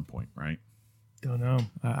to at some point, right? Don't know.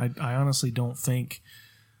 I honestly don't think.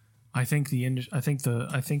 I think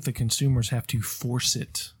the consumers have to force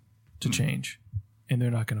it to change, and they're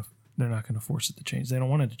not gonna force it to change. They don't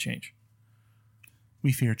want it to change.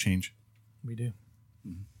 We fear change. We do.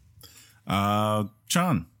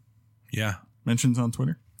 John. Yeah. Mentions on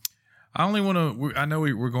Twitter. I only want to. I know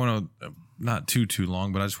we're going to not too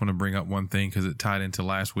long, but I just want to bring up one thing because it tied into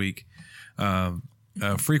last week. A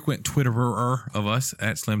frequent Twitterer of us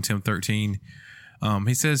at SlimTim13.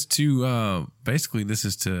 He says to basically this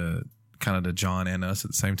is to kind of to John and us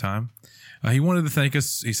at the same time. He wanted to thank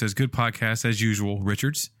us. He says, "Good podcast as usual,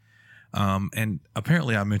 Richards." And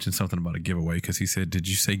apparently I mentioned something about a giveaway because he said, "Did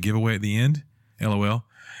you say giveaway at the end?" LOL.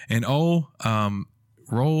 And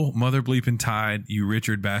roll mother bleeping tide, you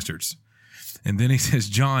Richard bastards. And then he says,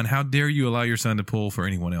 "John, how dare you allow your son to pull for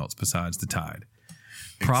anyone else besides the tide?"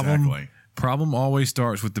 Problem always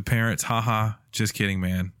starts with the parents. Haha. Just kidding,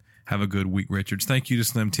 man. Have a good week, Richards. Thank you to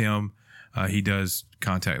Slim Tim. He does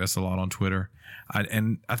contact us a lot on Twitter.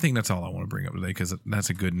 And I think that's all I want to bring up today because that's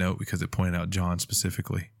a good note because it pointed out John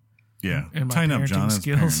specifically. Yeah. And my Tying up parenting John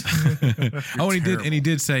skills. And he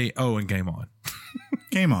did say, "Oh, and game on."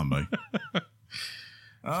 Game on, buddy.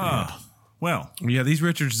 Well. Yeah, these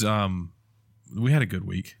Richards, we had a good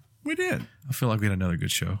week. We did. I feel like we had another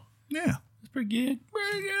good show. Yeah. It's pretty good.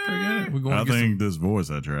 We're going I think this voice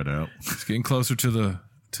I tried out. It's getting closer to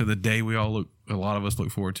the day a lot of us look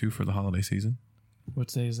forward to for the holiday season. What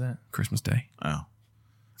day is that? Christmas Day. Oh.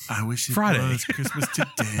 I wish it Friday. was Christmas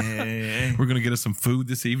today. We're going to get us some food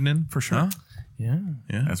this evening. For sure. Huh? Yeah.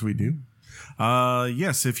 As we do.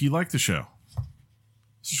 Yes, if you like the show,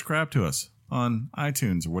 subscribe to us on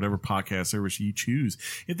iTunes or whatever podcast service you choose.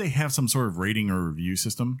 If they have some sort of rating or review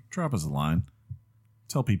system, drop us a line.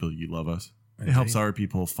 Tell people you love us. It helps other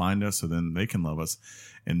people find us so then they can love us.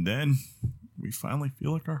 And then we finally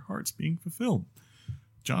feel like our heart's being fulfilled.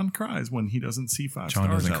 John cries when he doesn't see 5 stars.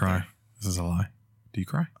 John doesn't out cry. there. This is a lie. Do you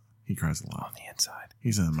cry? He cries a lot. On the inside.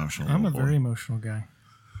 He's an emotional I'm a little boy. very emotional guy.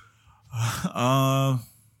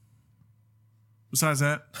 Besides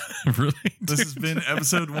that, Really? this has been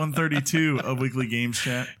episode 132 of Weekly Games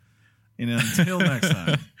Chat. And until next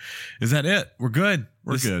time, Is that it? We're good.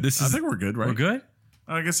 we're good. I think we're good, right? We're good?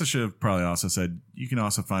 I guess I should have probably also said you can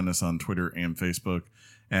also find us on Twitter and Facebook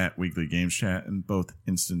at Weekly Games Chat in both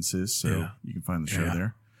instances. So Yeah. you can find the show Yeah.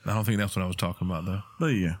 there. I don't think that's what I was talking about, though. But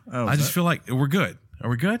yeah. Oh, I just feel like we're good. Are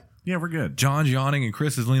we good? yeah, we're good. John's yawning and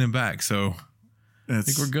Chris is leaning back, so I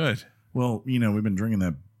think we're good. Well, we've been drinking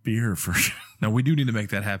that beer for Now we do need to make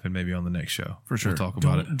that happen maybe on the next show. For sure. We'll talk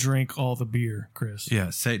about Don't it. drink all the beer, Chris.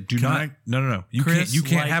 Yeah, say do Can not. I- No. You Chris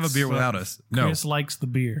can't have a likes- beer without us. No, Chris likes the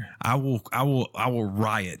beer. I will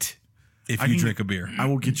riot if you drink a beer. I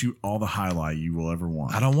will get you all the highlight you will ever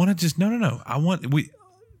want. I don't want to just no. I want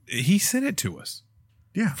he sent it to us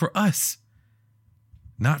Yeah. for us,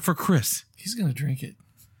 not for Chris. He's gonna drink it.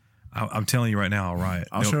 I'm telling you right now, I'll riot.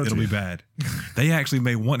 I'll show it to It'll be you. bad. They actually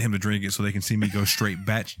may want him to drink it so they can see me go straight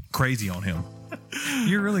batch crazy on him.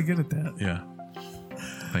 You're really good at that. Yeah.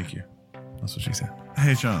 Thank you. That's what she said.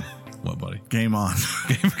 Hey, Sean. What, buddy? Game on.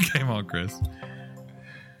 Game on, Chris.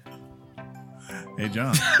 Hey,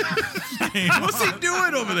 John. What's he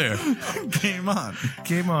doing over there? Game on.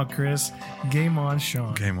 Game on, Chris. Game on,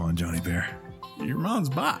 Sean. Game on, Johnny Bear. Your mom's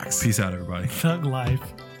box. Peace out, everybody. Thug life.